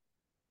same.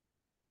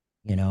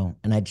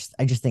 And I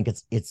just think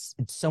it's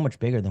so much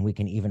bigger than we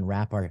can even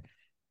wrap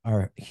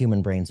our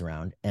human brains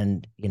around.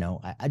 And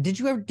did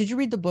you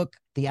read the book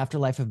The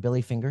Afterlife of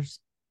Billy Fingers?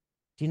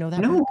 Do you know that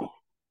No, book?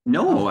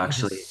 no, Oh, it is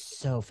actually.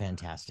 so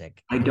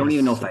fantastic. I It don't is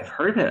even know if so. I've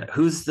heard it.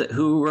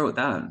 Who wrote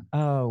that?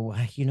 Oh,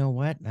 you know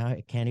what?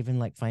 I can't even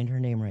like find her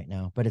name right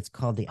now, but it's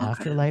called The Okay.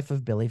 Afterlife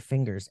of Billy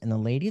Fingers. And the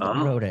lady that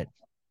wrote Oh, it,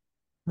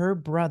 her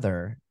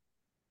brother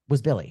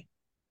was Billy.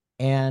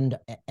 And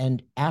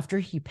after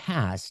he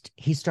passed,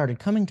 he started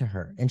coming to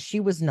her, and she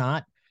was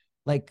not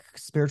like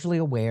spiritually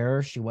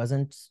aware. She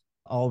wasn't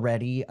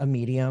already a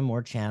medium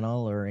or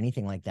channel or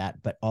anything like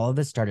that, but all of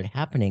this started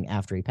happening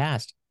after he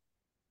passed.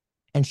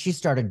 And she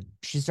started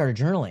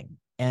journaling.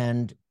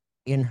 And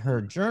in her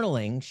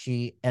journaling,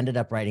 she ended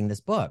up writing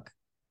this book.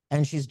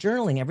 And she's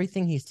journaling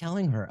everything he's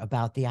telling her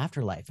about the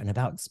afterlife and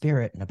about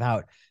spirit and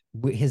about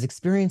his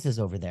experiences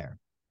over there.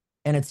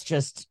 And it's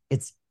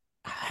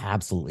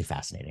absolutely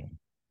fascinating.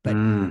 but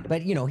mm,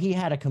 but he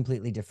had a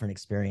completely different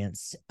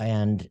experience,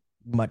 and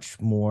much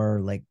more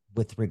like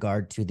with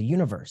regard to the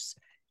universe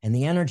and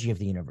the energy of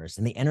the universe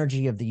and the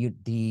energy of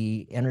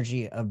the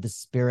energy of the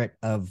spirit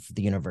of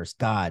the universe,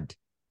 God,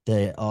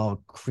 the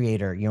all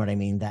creator, you know what I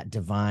mean, that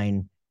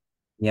divine.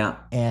 yeah.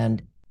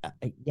 And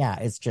yeah,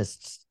 it's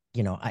just,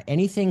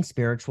 anything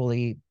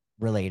spiritually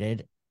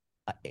related,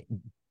 I,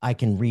 I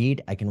can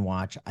read, I can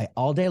watch, I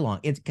all day long.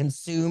 It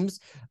consumes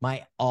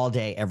my all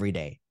day, every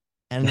day.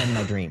 And then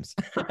my dreams.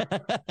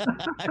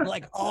 I'm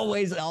like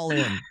always all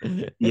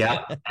in.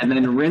 Yeah. And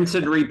then rinse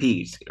and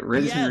repeat.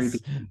 Rinse and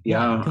repeat. Yes. Yeah.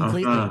 Yeah, Uh-huh.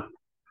 completely. So,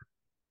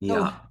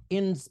 Yeah.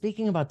 in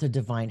speaking about the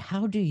divine,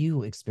 how do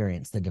you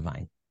experience the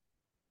divine?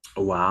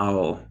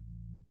 Wow.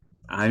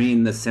 I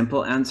mean, the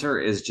simple answer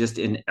is just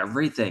in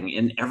everything,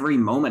 in every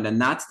moment. And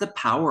that's the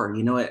power.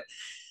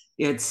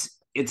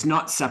 It's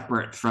not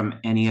separate from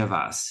any of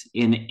us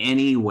in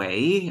any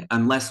way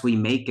unless we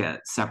make it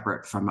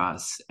separate from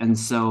us. And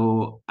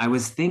so I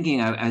was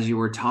thinking, as you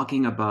were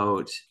talking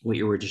about what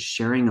you were just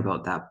sharing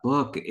about that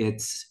book,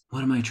 it's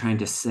what am I trying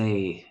to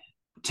say?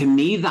 To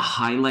me, the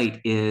highlight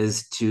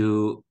is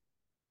to,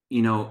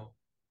 you know,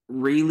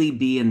 really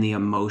be in the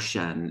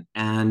emotion,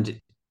 and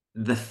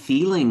the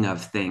feeling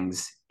of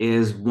things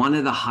is one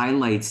of the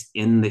highlights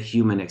in the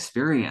human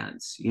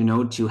experience,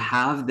 to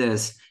have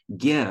this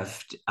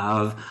gift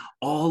of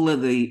all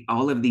of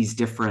these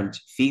different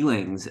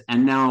feelings.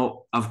 And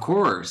now, of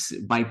course,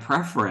 by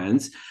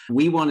preference,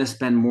 we want to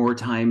spend more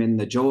time in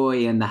the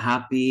joy and the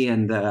happy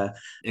and the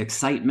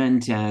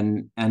excitement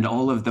and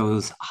all of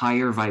those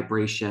higher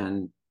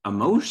vibration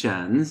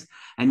emotions.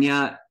 And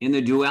yet, in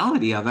the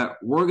duality of it,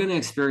 we're going to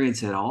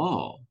experience it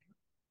all.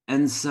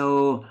 And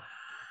so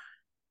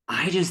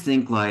I just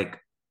think, like,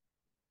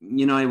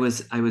 I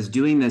was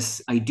doing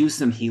this, I do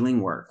some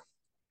healing work,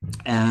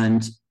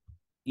 and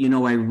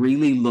I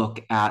really look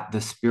at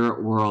the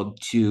spirit world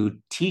to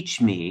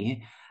teach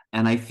me.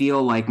 And I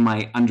feel like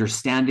my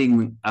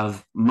understanding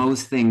of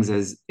most things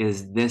is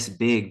this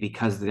big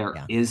because there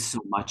Yeah. is so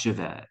much of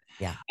it.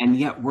 Yeah. And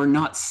yet we're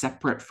not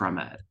separate from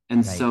it.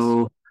 And Right.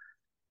 so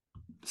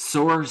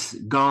source,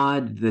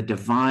 God, the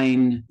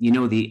divine,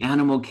 the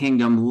animal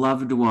kingdom,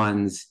 loved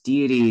ones,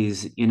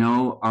 deities,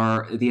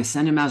 are the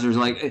ascended masters.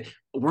 Like,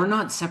 we're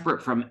not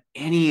separate from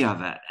any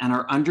of it. And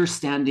our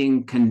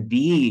understanding can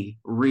be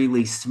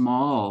really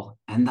small.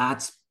 And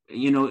that's,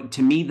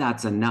 to me,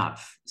 that's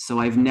enough. So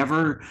I've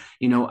never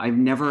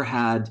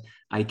had,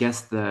 I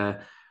guess, the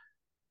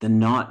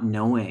not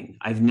knowing.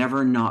 I've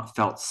never not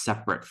felt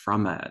separate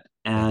from it.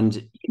 Right.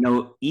 And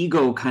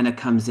ego kind of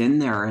comes in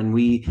there, and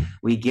we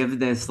give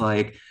this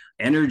like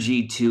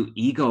energy to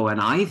ego, and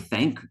I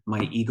thank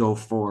my ego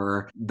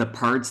for the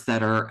parts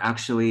that are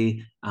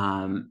actually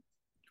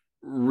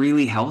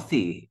really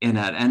healthy in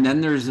it. And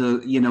then there's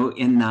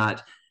in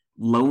that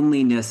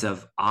loneliness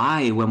of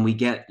I, when we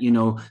get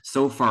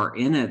so far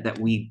in it that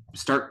we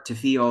start to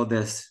feel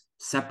this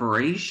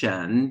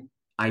separation,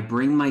 I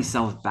bring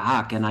myself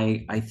back. And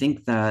I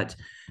think that,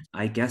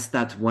 I guess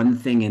that's one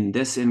thing in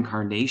this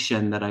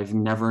incarnation that I've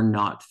never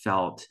not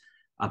felt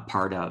a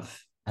part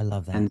of. I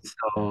love that. And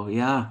so,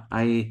 yeah,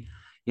 I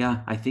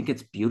think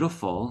it's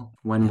beautiful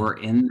when Yeah. we're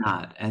in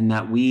that, and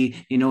that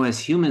we, as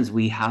humans,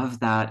 we have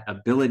that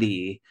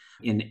ability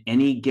in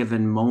any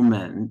given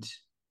moment,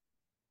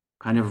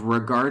 kind of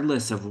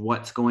regardless of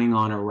what's going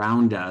on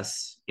around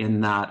us,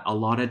 in that a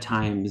lot of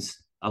times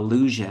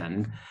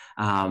illusion,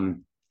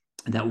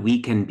 that we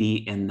can be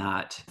in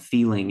that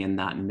feeling, in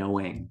that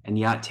knowing. And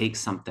yeah, it takes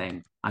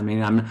something. I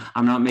mean,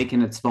 I'm not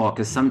making it small,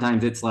 because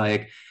sometimes it's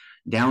like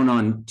down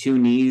on two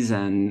knees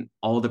and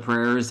all the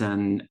prayers,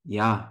 and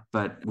yeah,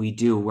 but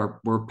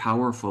we're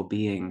powerful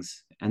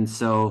beings. And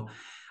so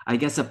I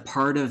guess a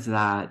part of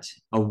that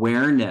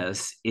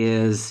awareness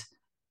is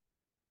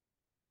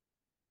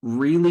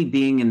really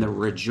being in the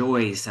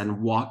rejoice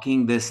and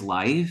walking this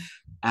life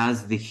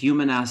as the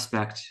human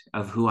aspect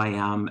of who I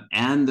am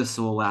and the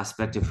soul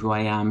aspect of who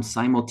I am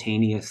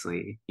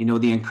simultaneously.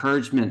 The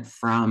encouragement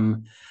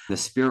from the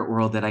spirit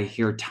world that I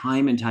hear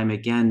time and time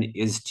again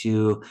is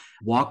to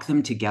walk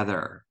them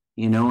together.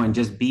 and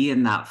just be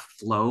in that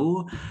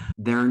flow.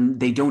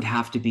 They don't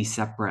have to be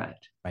separate,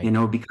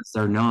 Right. because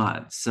they're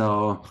not.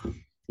 So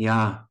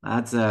yeah,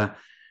 that's a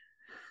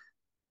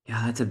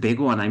big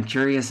one. I'm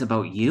curious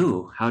about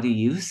you. How do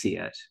you see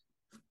it?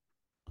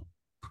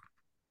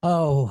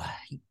 Oh,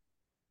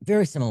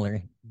 very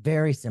similarly,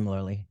 very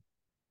similarly.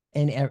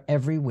 And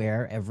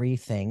everywhere,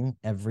 everything,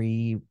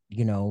 every,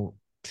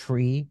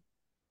 tree,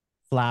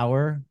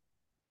 flower,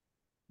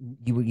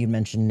 you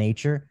mentioned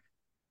nature.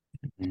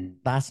 Mm.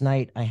 Last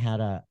night I had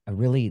a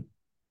really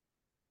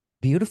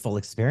beautiful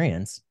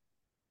experience.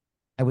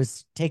 I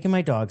was taking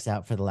my dogs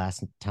out for the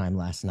last time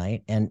last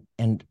night,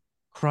 and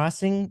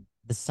crossing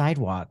the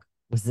sidewalk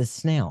was this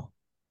snail.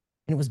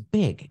 And it was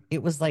big.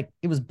 It was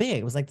big.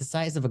 It was like the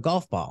size of a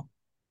golf ball.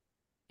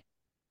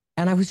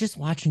 And I was just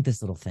watching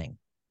this little thing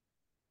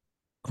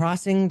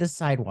crossing the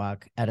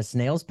sidewalk at a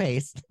snail's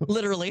pace,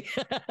 literally,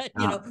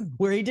 Yeah.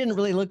 where he didn't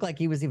really look like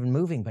he was even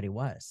moving, but he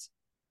was.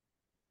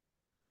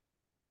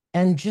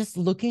 And just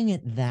looking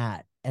at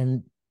that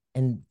and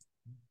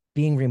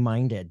being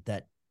reminded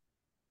that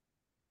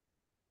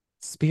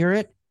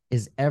spirit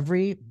is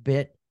every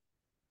bit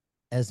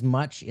as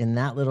much in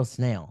that little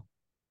snail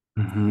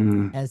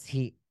Hmm.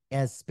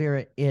 as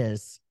spirit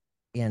is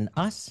in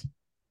us,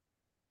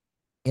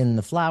 in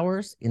the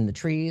flowers, in the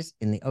trees,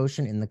 in the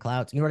ocean, in the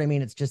clouds. You know what I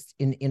mean? It's just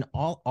in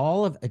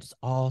all of it's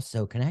all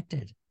so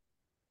connected.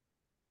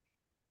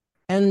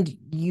 And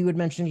you had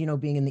mentioned,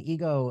 being in the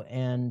ego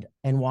and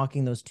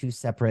walking those two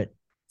separate,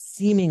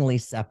 seemingly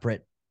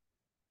separate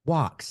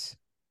walks,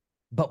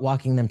 but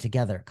walking them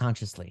together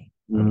consciously.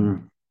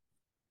 Mm.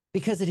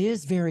 Because it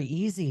is very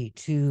easy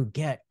to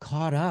get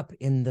caught up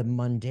in the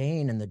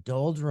mundane and the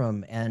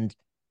doldrum. And,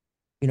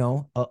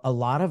 a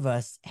lot of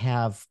us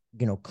have,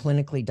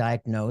 clinically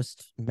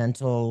diagnosed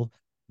mental,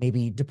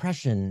 maybe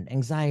depression,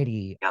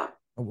 anxiety, Yeah.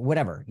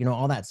 whatever,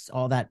 all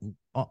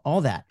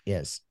that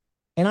is.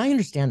 And I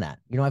understand that.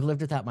 I've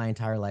lived with that my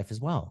entire life as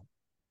well.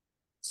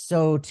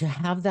 So to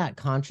have that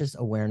conscious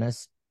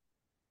awareness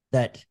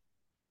that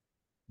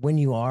when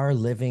you are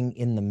living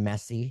in the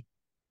messy,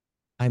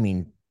 I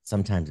mean,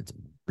 sometimes it's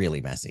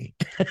really messy,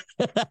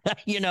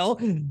 you know,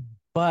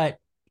 but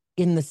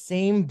in the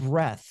same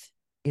breath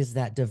is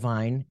that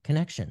divine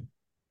connection.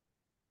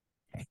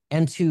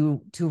 And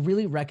to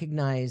really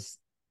recognize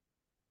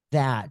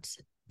that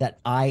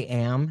I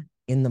am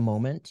in the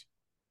moment,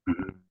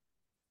 Mhm.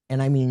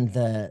 and I mean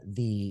the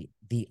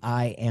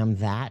I am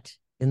that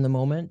in the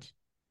moment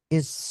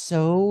is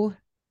so,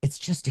 it's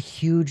just a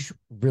huge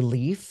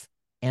relief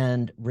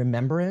and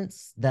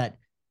remembrance that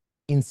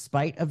in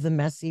spite of the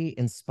messy,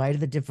 in spite of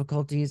the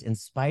difficulties, in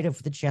spite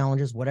of the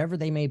challenges, whatever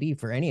they may be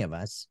for any of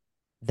us,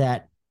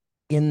 that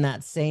in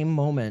that same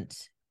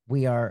moment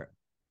we are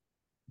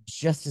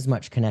just as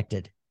much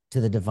connected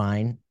to the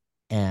divine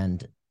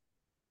and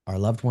our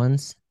loved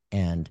ones,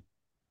 and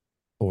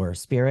or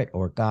spirit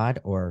or God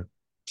or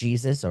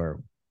Jesus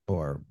or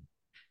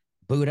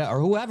Buddha or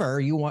whoever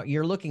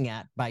you're looking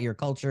at by your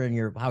culture and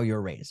your how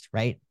you're raised,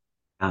 right?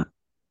 Yeah.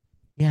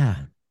 Yeah.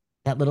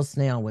 That little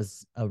snail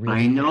was a I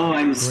really know.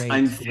 I'm great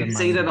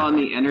fixated reminder. on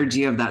the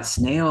energy of that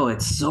snail.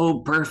 It's so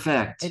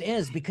perfect. It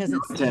is because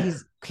it's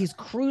To- he's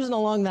cruising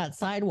along that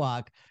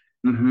sidewalk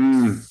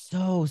Mhm.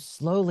 so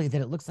slowly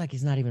that it looks like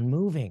he's not even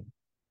moving.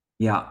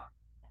 Yeah.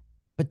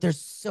 But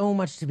there's so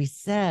much to be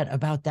said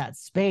about that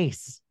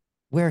space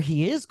where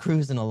he is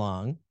cruising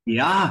along.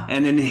 Yeah,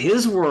 and in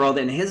his world,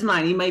 in his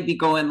mind, he might be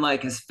going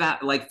like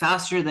like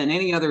faster than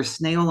any other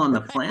snail on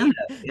the planet.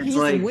 Right? It's He's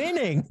like,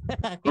 winning.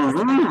 He's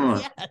like,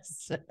 uh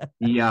yes.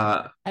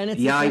 yeah, And it's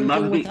the yeah. I same thing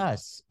love with the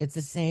us. It's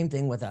the same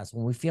thing with us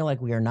when we feel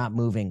like we are not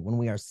moving, when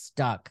we are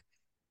stuck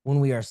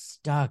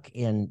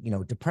in,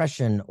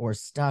 depression, or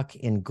stuck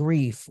in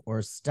grief,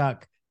 or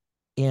stuck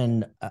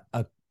in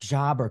a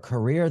job or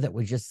career that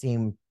we just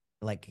seem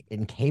like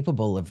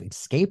incapable of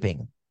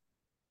escaping.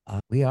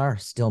 We are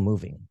still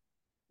moving.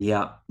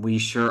 Yeah, we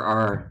sure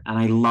are. And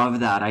I love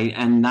that.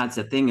 And that's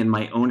the thing in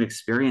my own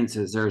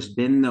experiences. There's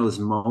been those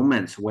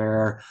moments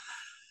where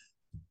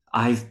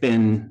I've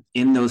been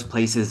in those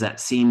places that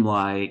seem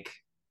like,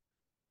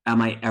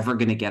 am I ever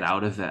going to get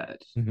out of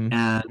it? Mm-hmm.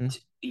 And,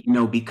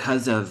 Mm-hmm.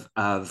 because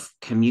of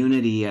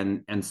community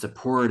and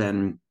support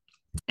and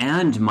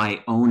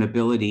my own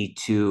ability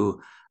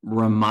to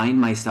remind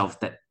myself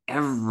that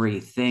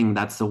everything,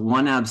 that's the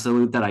one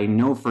absolute that I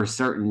know for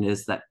certain,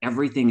 is that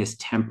everything is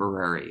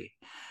temporary.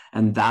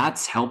 And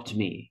that's helped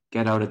me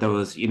get out of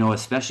those,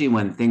 especially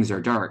when things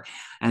are dark.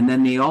 And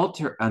then the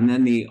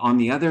on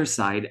the other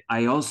side,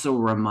 I also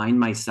remind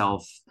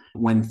myself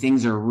when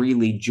things are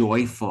really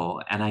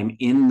joyful and I'm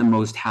in the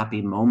most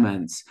happy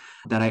moments,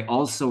 that I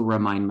also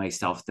remind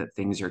myself that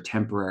things are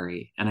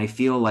temporary. And I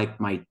feel like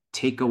my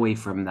takeaway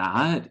from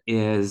that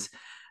is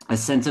a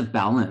sense of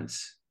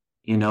balance,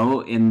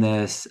 in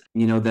this,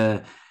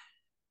 and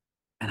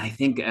I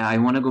think I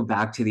want to go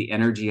back to the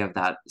energy of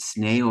that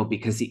snail,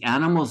 because the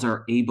animals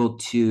are able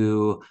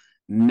to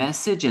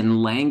message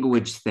and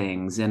language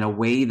things in a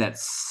way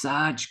that's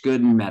such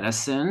good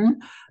medicine.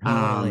 Um,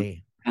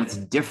 Totally. it's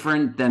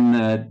different than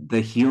the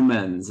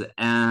humans.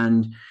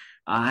 And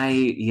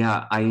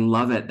I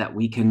love it that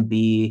we can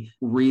be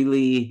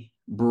really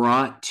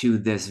brought to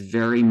this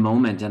very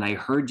moment. And I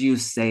heard you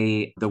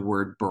say the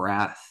word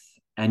breath,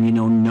 and,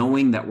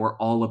 knowing that we're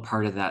all a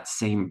part of that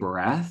same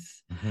breath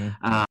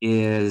Mm-hmm.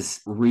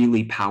 is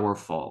really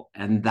powerful.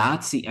 And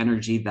that's the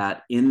energy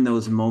that in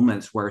those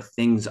moments where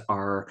things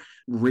are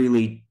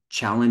really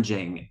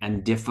challenging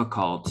and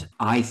difficult,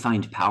 I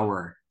find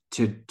power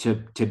to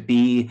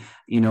be,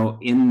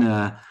 in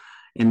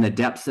the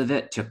depths of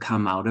it, to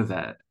come out of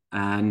it.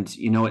 And,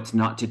 it's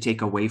not to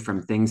take away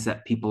from things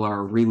that people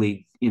are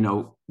really,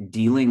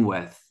 dealing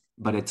with,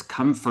 but it's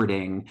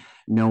comforting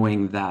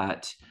knowing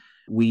that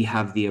we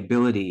have the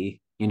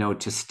ability,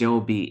 to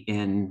still be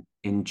in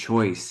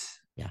choice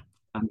Yeah.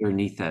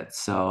 underneath it.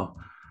 So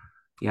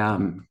yeah,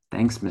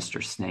 thanks,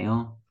 Mr.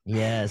 Snail.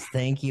 Yes.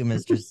 Thank you,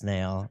 Mr.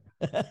 Snail.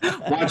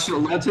 Watch,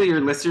 that's what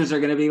your listeners are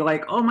going to be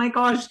like. Oh my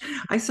gosh,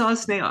 I saw a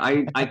snail.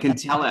 I can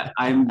tell it.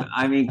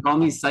 I mean, call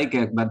me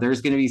psychic, but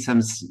there's going to be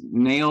some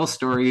snail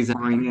stories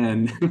going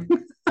in.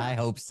 I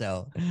hope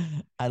so.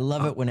 I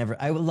love it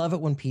I love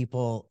it when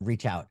people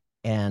reach out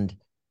and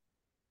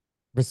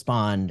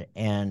respond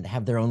and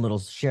have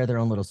share their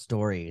own little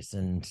stories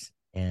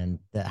and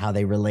how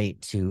they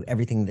relate to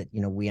everything that,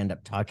 we end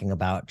up talking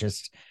about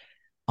just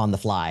on the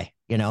fly,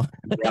 Yeah.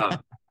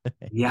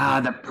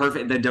 Yeah,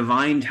 the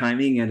divine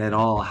timing in it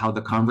all, how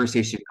the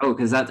conversation go.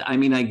 Because that's, I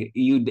mean, like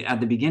you at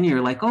the beginning,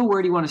 you're like, oh,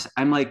 where do you want to?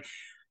 I'm like,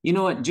 you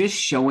know what? Just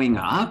showing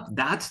up,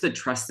 that's the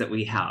trust that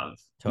we have.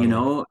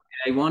 Totally.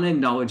 I want to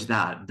acknowledge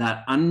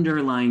that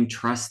underlying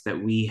trust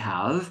that we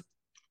have.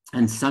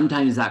 And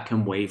sometimes that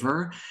can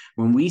waver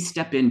when we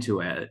step into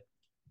it,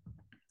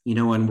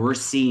 and we're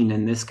seen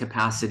in this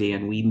capacity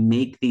and we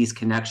make these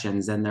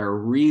connections and they're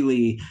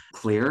really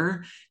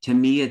clear. To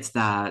me, it's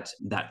that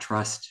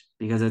trust,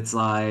 because it's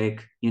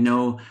like,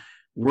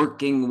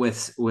 working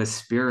with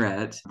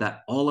spirit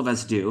that all of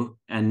us do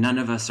and none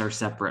of us are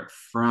separate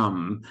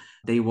from.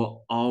 They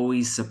will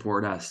always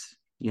support us.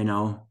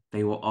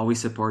 They will always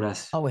support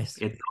us. Always.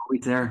 It's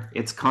always there.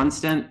 It's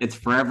constant. It's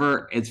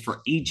forever. It's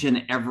for each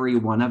and every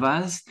one of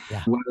us.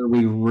 Yeah. Whether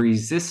we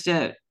resist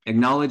it,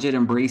 acknowledge it,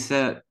 embrace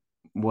it,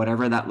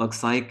 whatever that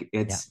looks like,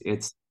 Yeah.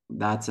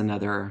 that's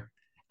another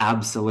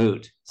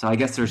absolute. So I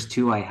guess there's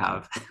two I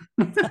have.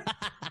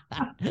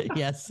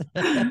 Yes.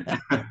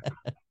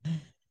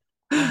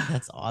 Oh,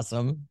 that's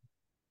awesome.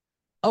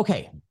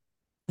 Okay.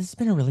 This has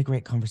been a really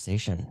great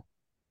conversation.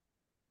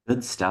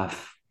 Good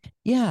stuff.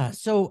 Yeah.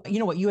 So, you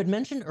know what? You had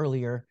mentioned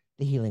earlier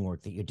the healing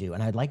work that you do,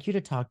 and I'd like you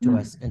to talk to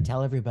us and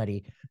tell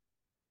everybody,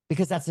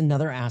 because that's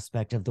another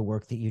aspect of the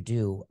work that you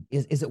do.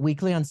 Is it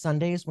weekly on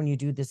Sundays when you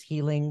do this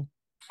healing?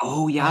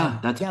 Oh yeah,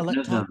 that's Yeah, one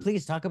of them.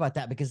 please talk about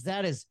that, because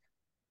that is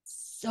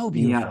so Yeah.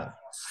 beautiful.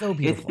 So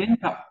It's beautiful. been,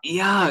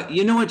 yeah,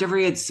 you know what,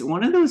 Jeffrey? It's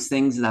one of those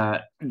things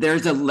that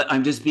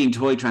I'm just being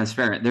totally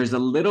transparent. There's a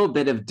little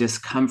bit of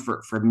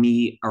discomfort for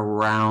me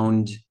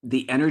around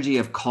the energy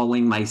of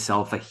calling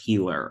myself a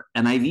healer.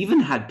 And I've even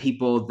had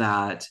people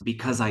that,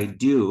 because I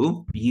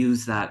do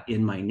use that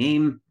in my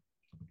name,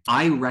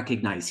 I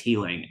recognize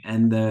healing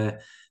and the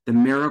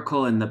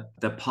miracle and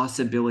the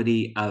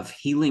possibility of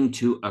healing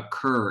to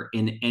occur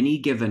in any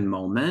given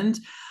moment.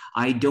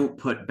 I don't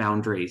put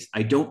boundaries.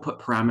 I don't put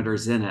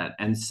parameters in it.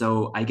 And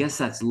so I guess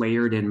that's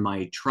layered in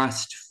my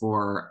trust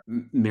for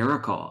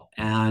miracle.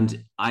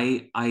 And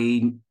I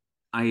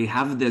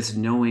have this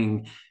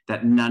knowing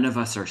that none of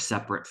us are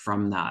separate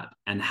from that.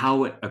 And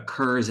how it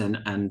occurs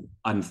and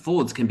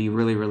unfolds can be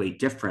really, really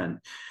different.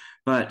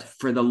 But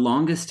for the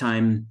longest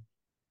time,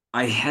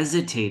 I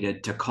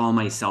hesitated to call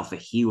myself a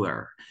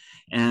healer.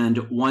 And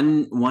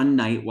one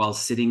night while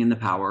sitting in the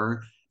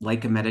power,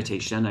 like a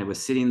meditation, I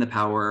was sitting in the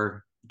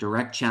power,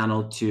 direct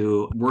channel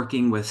to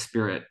working with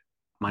spirit,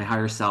 my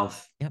higher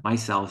self, Yep.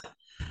 myself,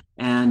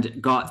 and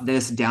got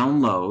this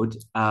download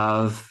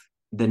of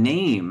the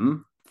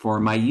name for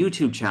my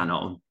YouTube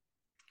channel.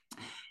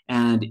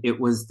 And it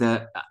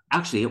wasn't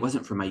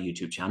for my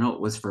YouTube channel, it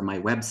was for my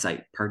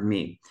website, pardon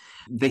me,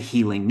 The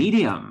Healing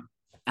Medium.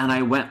 And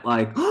I went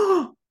like,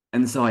 oh,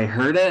 and so I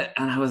heard it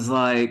and I was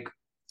like,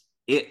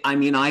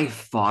 I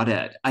fought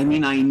it. I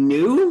mean, I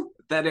knew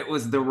that it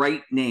was the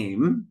right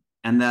name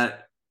and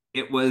that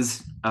it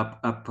was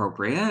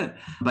appropriate,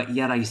 but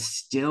yet I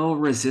still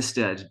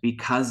resisted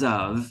because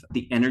of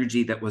the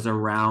energy that was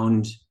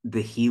around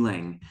the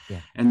healing.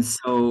 Yeah. And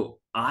so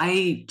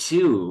I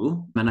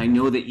too, and I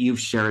know that you've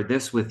shared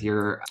this with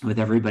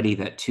everybody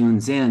that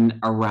tunes in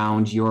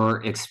around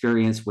your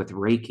experience with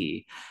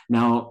Reiki.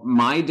 Now,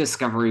 my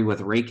discovery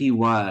with Reiki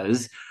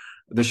was,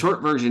 the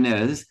short version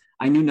is,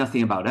 I knew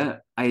nothing about it.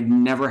 I had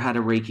never had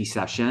a Reiki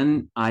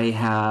session. I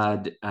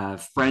had a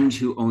friend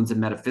who owns a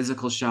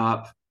metaphysical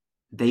shop.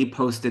 They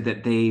posted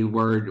that they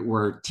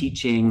were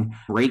teaching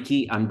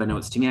Reiki,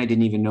 unbeknownst to me. I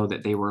didn't even know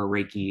that they were a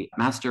Reiki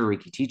master,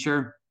 Reiki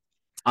teacher.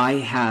 I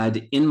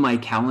had in my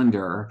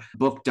calendar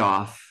booked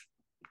off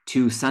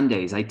 2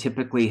 Sundays. I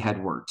typically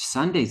had worked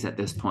Sundays at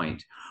this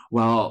point.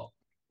 Well,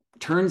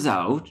 turns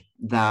out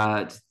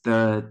that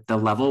the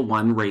level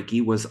 1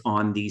 Reiki was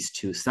on these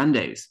 2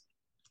 Sundays.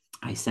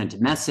 I sent a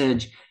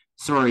message,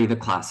 sorry, the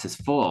class is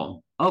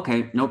full.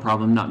 Okay, no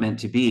problem, not meant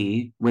to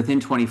be. Within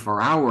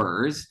 24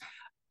 hours,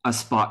 a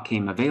spot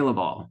came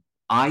available.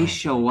 I Oh boy.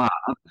 show up.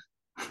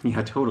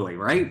 Yeah, totally,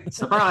 right?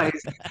 Surprise.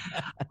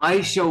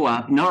 I show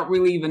up not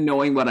really even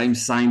knowing what I'm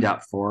signed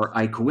up for.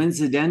 I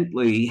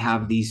coincidentally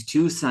have these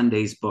 2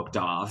 Sundays booked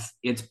off.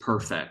 It's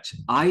perfect.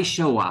 I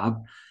show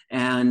up,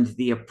 and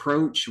the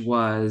approach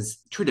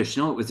was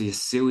traditional. It was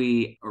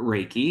Yasui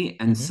Reiki.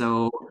 And Mm-hmm.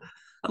 so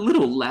a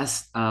little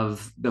less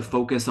of the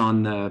focus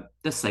on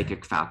the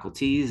psychic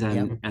faculties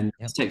Yep. and Yep.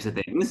 those types of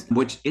things,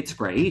 which it's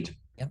great.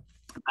 Yep.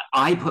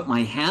 I put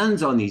my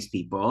hands on these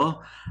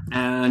people,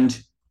 and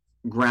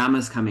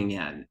grandma's coming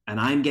in, and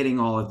I'm getting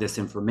all of this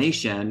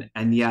information,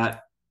 and yet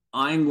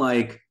I'm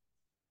like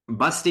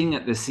busting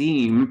at the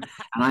seam,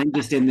 and I'm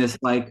just in this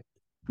like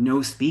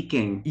no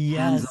speaking,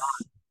 hands on,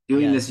 Yes.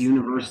 doing this Yes.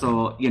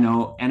 universal,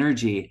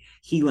 energy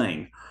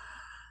healing.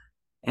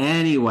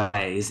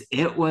 Anyways,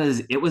 it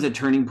was a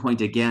turning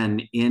point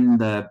again in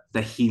the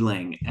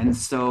healing. And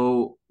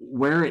so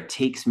where it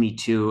takes me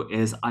to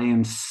is I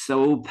am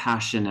so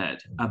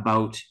passionate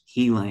about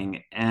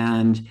healing,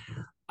 and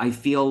I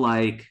feel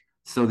like,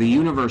 so the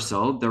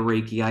universal, the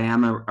Reiki, I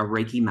am a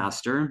Reiki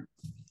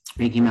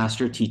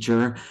master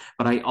teacher,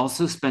 but I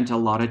also spent a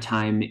lot of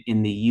time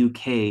in the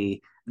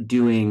UK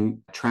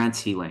doing trance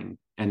healing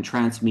and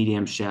trance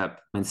mediumship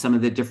and some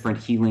of the different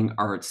healing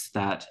arts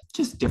that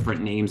just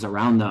different names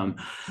around them.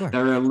 Sure.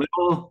 They're a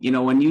little,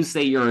 when you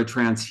say you're a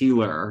trance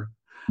healer,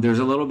 there's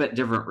a little bit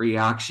different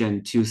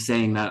reaction to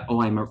saying that,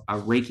 oh, I'm a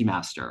Reiki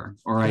master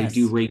or I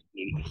do Yes.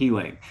 Reiki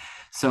healing.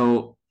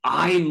 So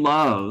I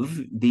love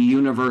the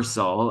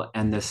universal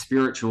and the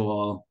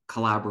spiritual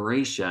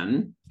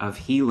collaboration of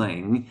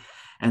healing.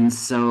 And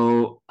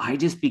so I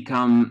just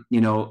become,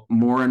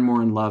 more and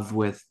more in love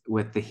with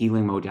the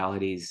healing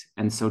modalities.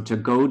 And so to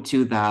go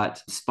to that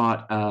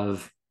spot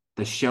of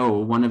the show,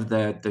 one of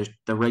the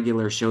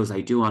regular shows I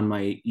do on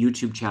my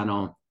YouTube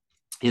channel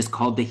is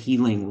called The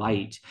Healing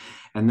Light.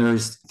 And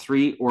there's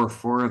 3 or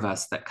 4 of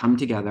us that come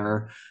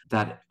together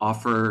that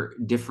offer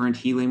different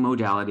healing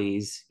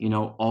modalities,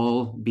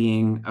 all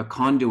being a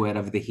conduit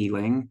of the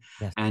healing,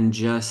 Yes. and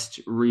just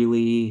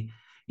really,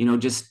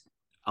 just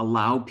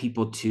allow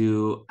people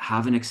to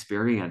have an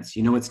experience.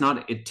 To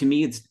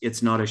me,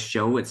 it's not a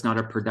show, it's not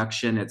a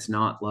production, it's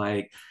not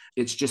like,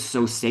 it's just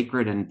so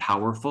sacred and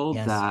powerful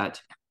Yes.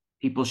 that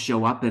people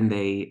show up and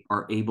they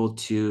are able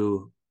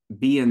to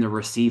be in the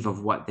receive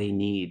of what they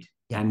need.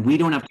 Yep. And we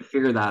don't have to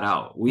figure that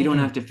out. We don't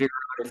Mm-mm. have to figure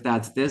out if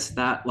that's this,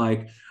 that,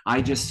 like,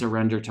 I just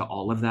surrender to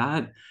all of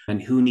that.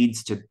 And who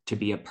needs to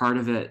be a part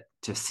of it,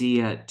 to see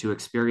it, to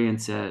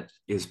experience it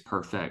is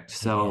perfect. It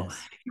So is.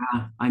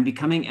 yeah, I'm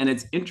becoming, and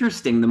it's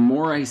interesting, the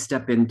more I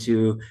step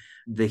into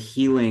the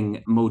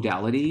healing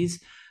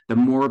modalities, the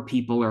more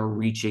people are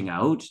reaching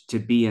out to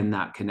be in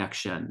that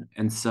connection.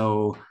 And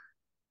so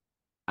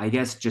I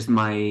guess just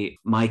my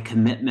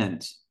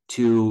commitment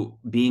to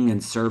being in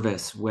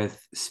service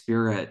with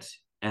spirit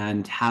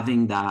and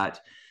having that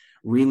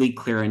really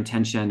clear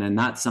intention, and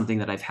that's something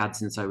that I've had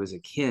since I was a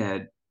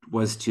kid,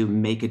 was to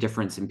make a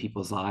difference in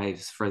people's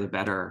lives for the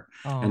better.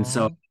 And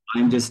so Oh.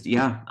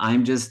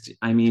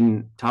 I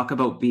mean, talk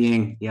about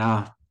being,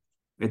 yeah,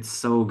 it's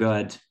so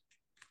good.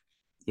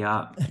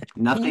 Yeah, Can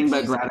you nothing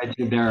but please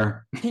gratitude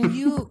there.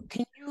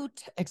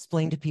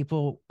 explain to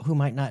people who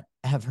might not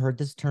have heard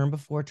this term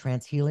before,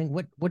 trance healing?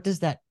 What does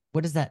that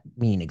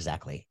mean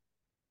exactly?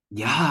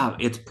 Yeah,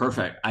 it's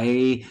perfect.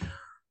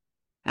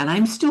 And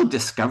I'm still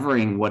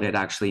discovering what it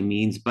actually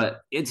means,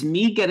 but it's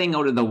me getting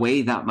out of the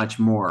way that much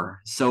more.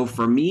 So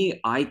for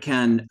me,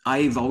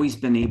 I've always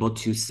been able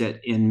to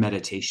sit in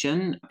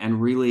meditation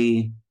and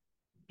really,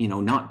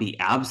 not be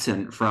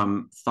absent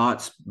from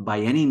thoughts by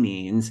any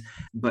means,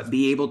 but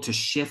be able to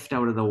shift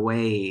out of the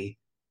way,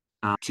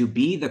 to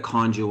be the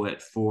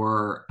conduit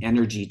for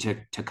energy to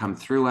come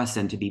through us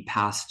and to be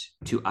passed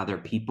to other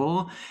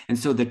people. And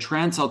so the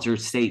trans altered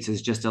states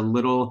is just a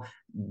little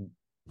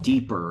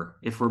deeper.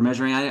 If we're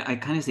measuring, I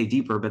kind of say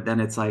deeper, but then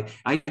it's like,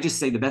 I just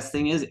say the best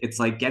thing is it's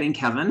like getting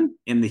Kevin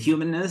in the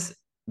humanness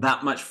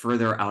that much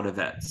further out of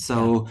it. Yeah.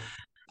 So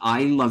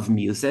I love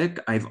music.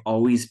 I've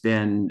always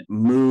been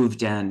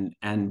moved, and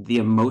the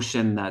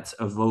emotion that's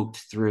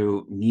evoked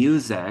through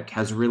music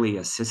has really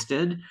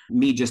assisted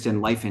me just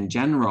in life in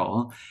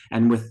general.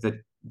 And with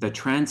the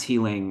trance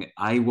healing,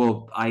 I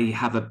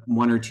have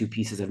 1 or 2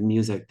 pieces of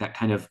music that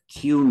kind of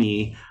cue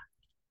me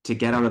to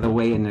get out of the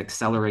way in an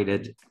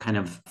accelerated kind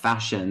of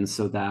fashion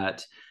so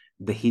that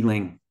the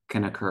healing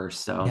can occur.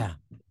 So Yeah.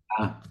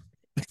 uh,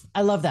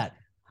 I love that.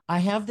 I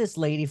have this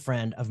lady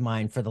friend of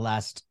mine for the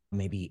last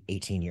maybe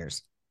 18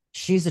 years.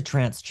 She's a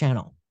trance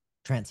healer.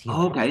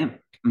 okay.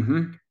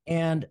 Mm-hmm.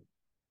 And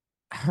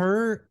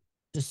her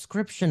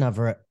description of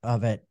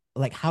it,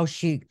 like how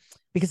she,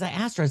 because I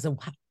asked her, I said,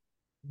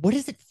 what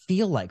does it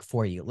feel like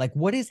for you? Like,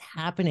 what is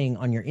happening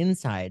on your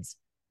insides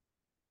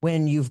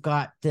when you've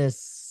got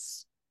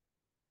this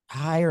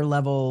higher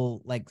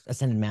level, like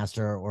ascended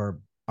master or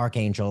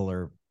archangel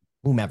or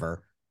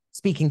whomever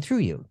speaking through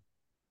you?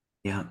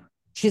 Yeah.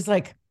 She's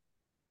like,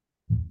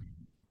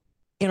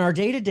 In our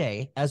day to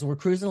day, as we're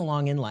cruising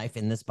along in life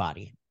in this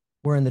body,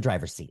 we're in the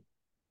driver's seat.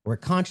 We're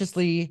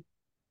consciously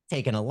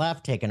taking a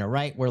left, taking a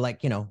right. We're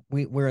like,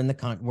 we're in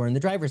the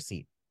driver's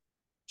seat.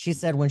 She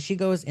said when she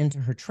goes into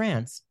her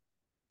trance,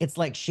 it's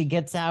like she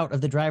gets out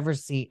of the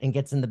driver's seat and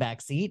gets in the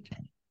back seat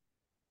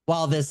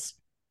while this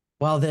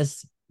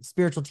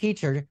spiritual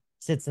teacher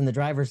sits in the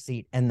driver's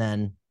seat and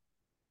then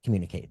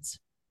communicates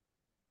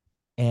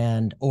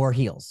and or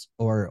heals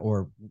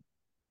or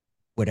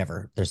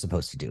whatever they're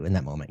supposed to do in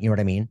that moment. You know what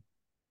I mean?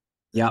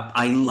 Yeah,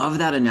 I love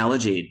that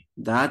analogy.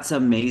 That's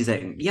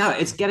amazing. Yeah,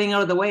 it's getting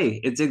out of the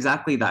way. It's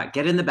exactly that.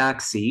 Get in the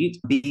back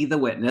seat, be the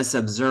witness,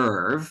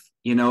 observe,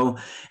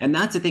 and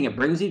that's the thing. It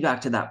brings you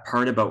back to that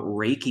part about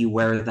Reiki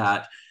where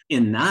that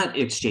in that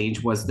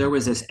exchange was there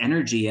was this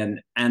energy and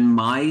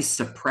my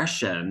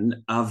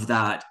suppression of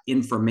that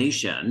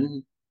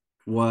information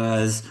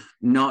was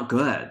not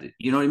good.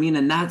 You know what I mean?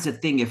 And that's the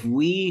thing. If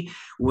we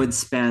would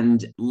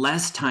spend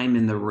less time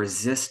in the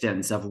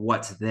resistance of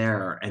what's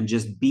there and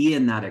just be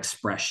in that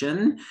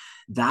expression,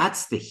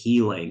 that's the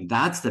healing.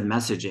 That's the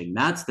messaging.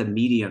 That's the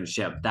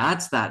mediumship.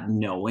 That's that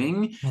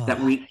knowing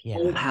that we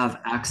all have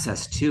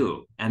access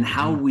to. And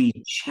how we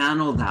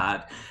channel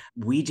that,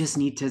 we just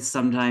need to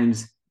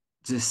sometimes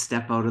just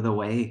step out of the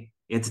way.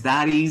 It's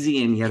that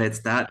easy, and yet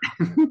it's that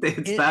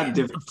that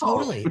difficult.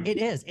 Totally, it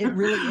is. It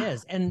really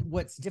is. And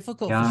what's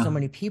difficult for so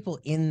many people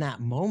in that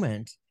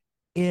moment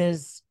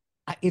is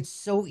it's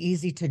so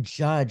easy to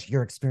judge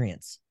your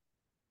experience.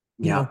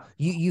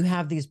 You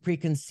have these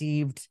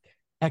preconceived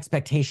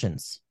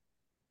expectations,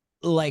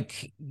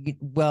 like,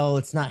 well,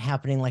 it's not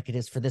happening like it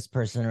is for this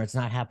person, or it's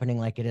not happening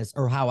like it is,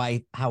 or how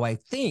I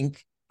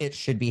think it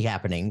should be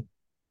happening,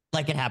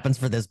 like it happens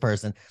for this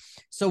person.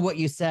 So what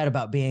you said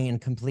about being in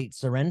complete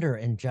surrender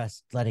and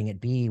just letting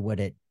it be what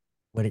it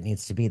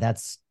needs to be,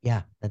 that's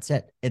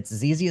it. It's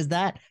as easy as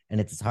that,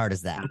 and it's as hard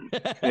as that.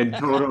 It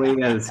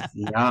totally is.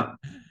 Yeah.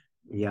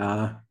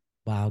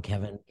 Wow,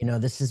 Kevin,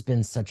 this has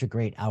been such a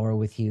great hour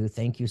with you.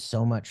 Thank you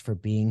so much for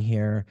being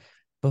here.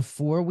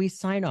 Before we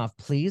sign off,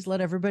 please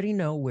let everybody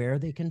know where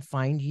they can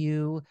find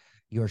you,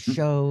 your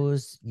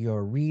shows,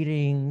 your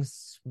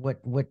readings.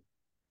 What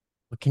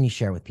can you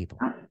share with people?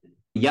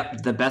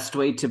 Yep. The best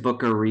way to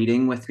book a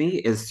reading with me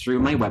is through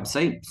my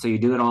website. So you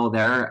do it all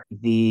there.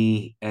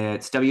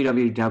 It's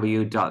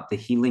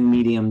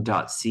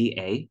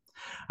www.thehealingmedium.ca.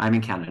 I'm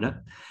in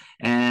Canada.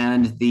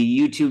 And the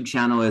YouTube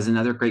channel is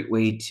another great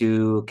way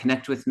to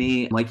connect with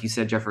me. Like you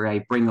said, Jeffrey, I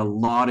bring a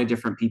lot of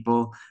different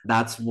people.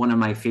 That's one of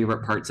my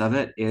favorite parts of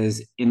it,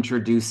 is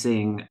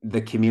introducing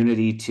the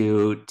community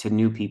to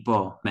new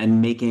people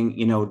and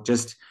making,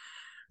 just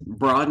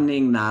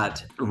broadening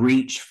that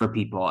reach for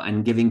people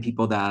and giving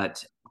people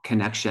that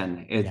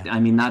connection. I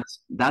mean,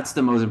 that's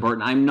the most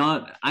important.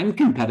 I'm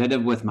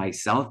competitive with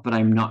myself, but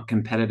I'm not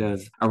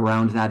competitive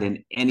around that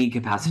in any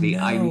capacity.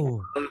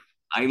 No.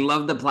 I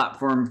love the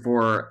platform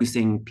for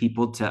introducing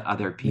people to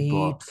other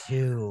people. Me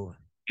too.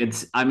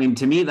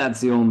 To me,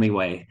 that's the only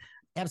way.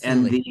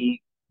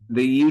 Absolutely. And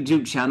the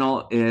YouTube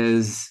channel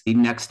is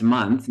next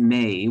month,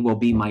 May, will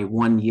be my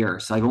 1 year.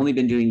 So I've only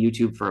been doing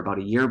YouTube for about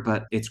a year,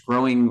 but it's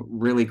growing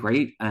really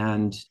great.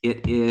 And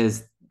it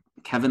is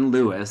Kevin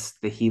Lewis,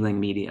 the Healing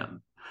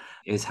Medium,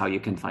 is how you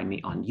can find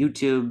me on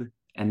YouTube.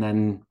 And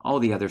then all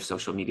the other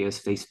social medias,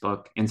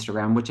 Facebook,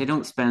 Instagram, which I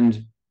don't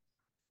spend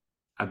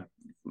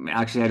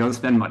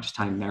much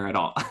time there at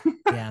all.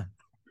 Yeah.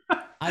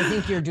 I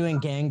think you're doing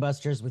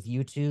gangbusters with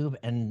YouTube,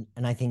 and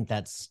I think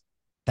that's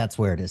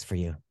where it is for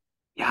you.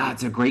 Yeah,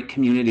 it's a great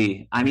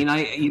community. I mean,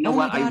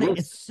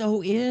 it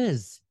so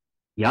is.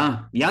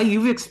 Yeah,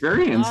 you've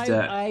experienced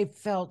it. I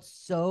felt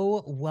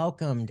so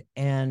welcomed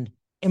and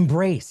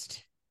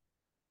embraced.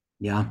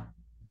 Yeah.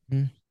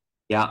 Mm-hmm.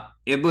 Yeah,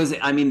 it was.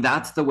 I mean,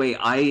 that's the way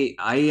I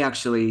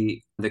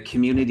actually, the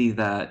community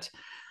that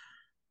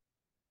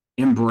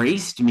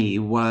embraced me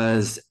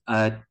was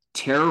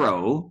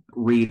tarot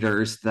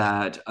readers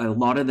that a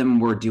lot of them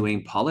were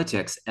doing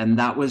politics, and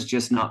that was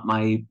just not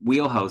my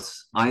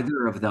wheelhouse,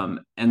 either of them.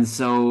 And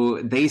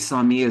so they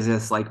saw me as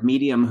this like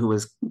medium who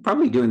was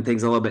probably doing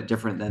things a little bit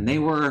different than they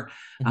were.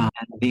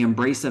 The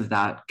embrace of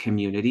that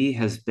community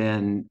has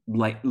been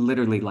like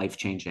literally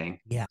life-changing.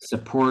 Yeah.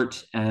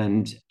 Support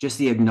and just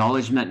the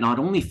acknowledgement, not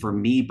only for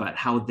me, but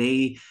how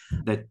the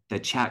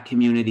chat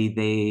community,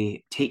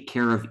 they take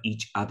care of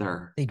each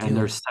other. They do. And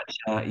there's such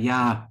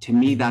to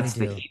me, that's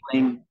the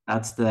healing.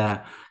 That's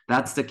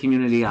the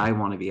community I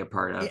want to be a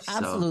part of.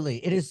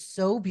 Absolutely. It is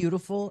so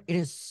beautiful. It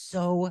is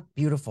so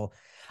beautiful.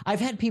 I've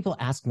had people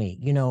ask me,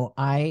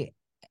 I'm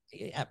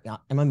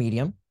a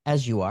medium,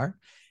 as you are,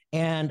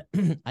 and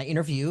I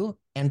interview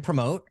and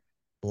promote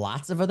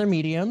lots of other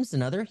mediums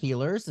and other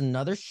healers and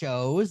other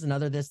shows and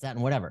other this, that,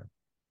 and whatever.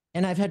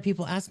 And I've had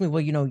people ask me,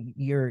 well,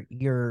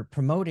 you're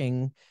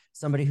promoting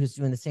somebody who's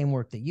doing the same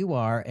work that you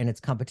are, and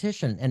it's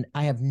competition. And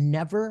I have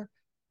never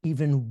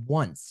even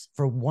once,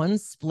 for one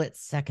split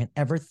second,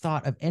 ever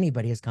thought of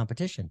anybody as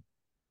competition.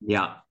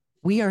 Yeah.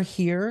 We are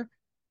here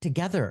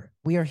together.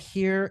 We are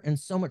here and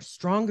so much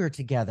stronger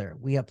together.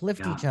 We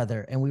uplift each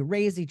other, and we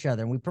raise each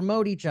other, and we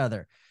promote each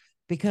other,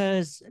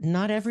 because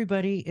not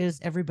everybody is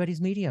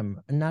everybody's medium.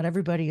 Not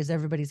everybody is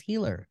everybody's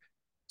healer.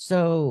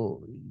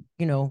 So,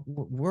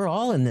 we're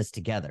all in this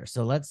together.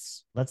 So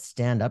let's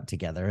stand up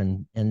together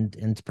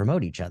and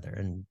promote each other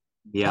and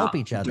help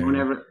each other.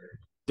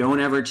 Don't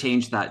ever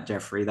change that,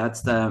 Jeffrey.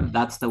 That's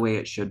the way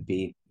it should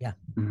be. Yeah,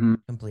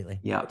 completely.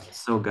 Yeah,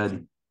 so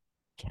good.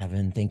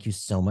 Kevin, thank you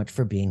so much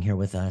for being here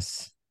with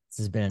us. This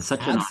has been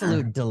Such an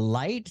absolute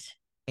delight.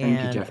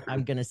 Thank you,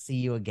 I'm going to see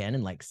you again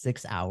in like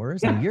 6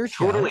 hours yeah, on your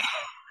show. Totally.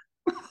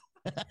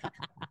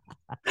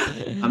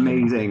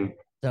 Amazing.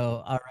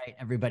 So, all right,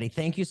 everybody.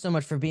 Thank you so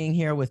much for being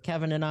here with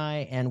Kevin and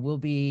I, and we'll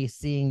be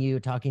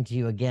talking to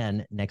you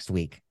again next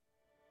week.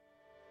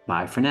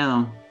 Bye for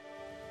now.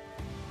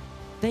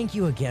 Thank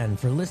you again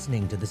for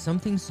listening to the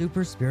Something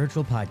Super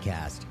Spiritual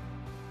podcast.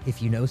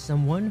 If you know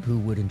someone who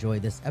would enjoy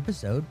this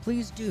episode,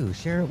 please do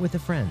share it with a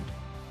friend.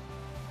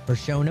 For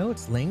show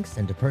notes, links,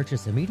 and to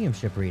purchase a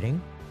mediumship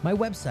reading, my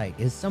website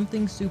is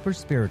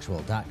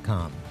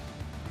somethingsuperspiritual.com.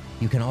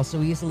 You can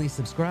also easily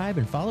subscribe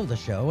and follow the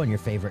show on your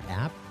favorite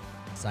app,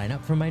 sign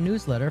up for my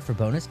newsletter for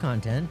bonus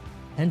content,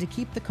 and to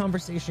keep the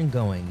conversation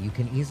going, you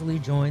can easily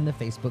join the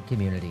Facebook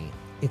community.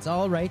 It's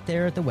all right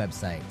there at the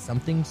website,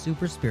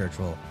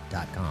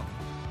 somethingsuperspiritual.com.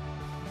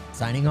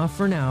 Signing off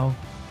for now,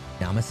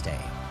 namaste.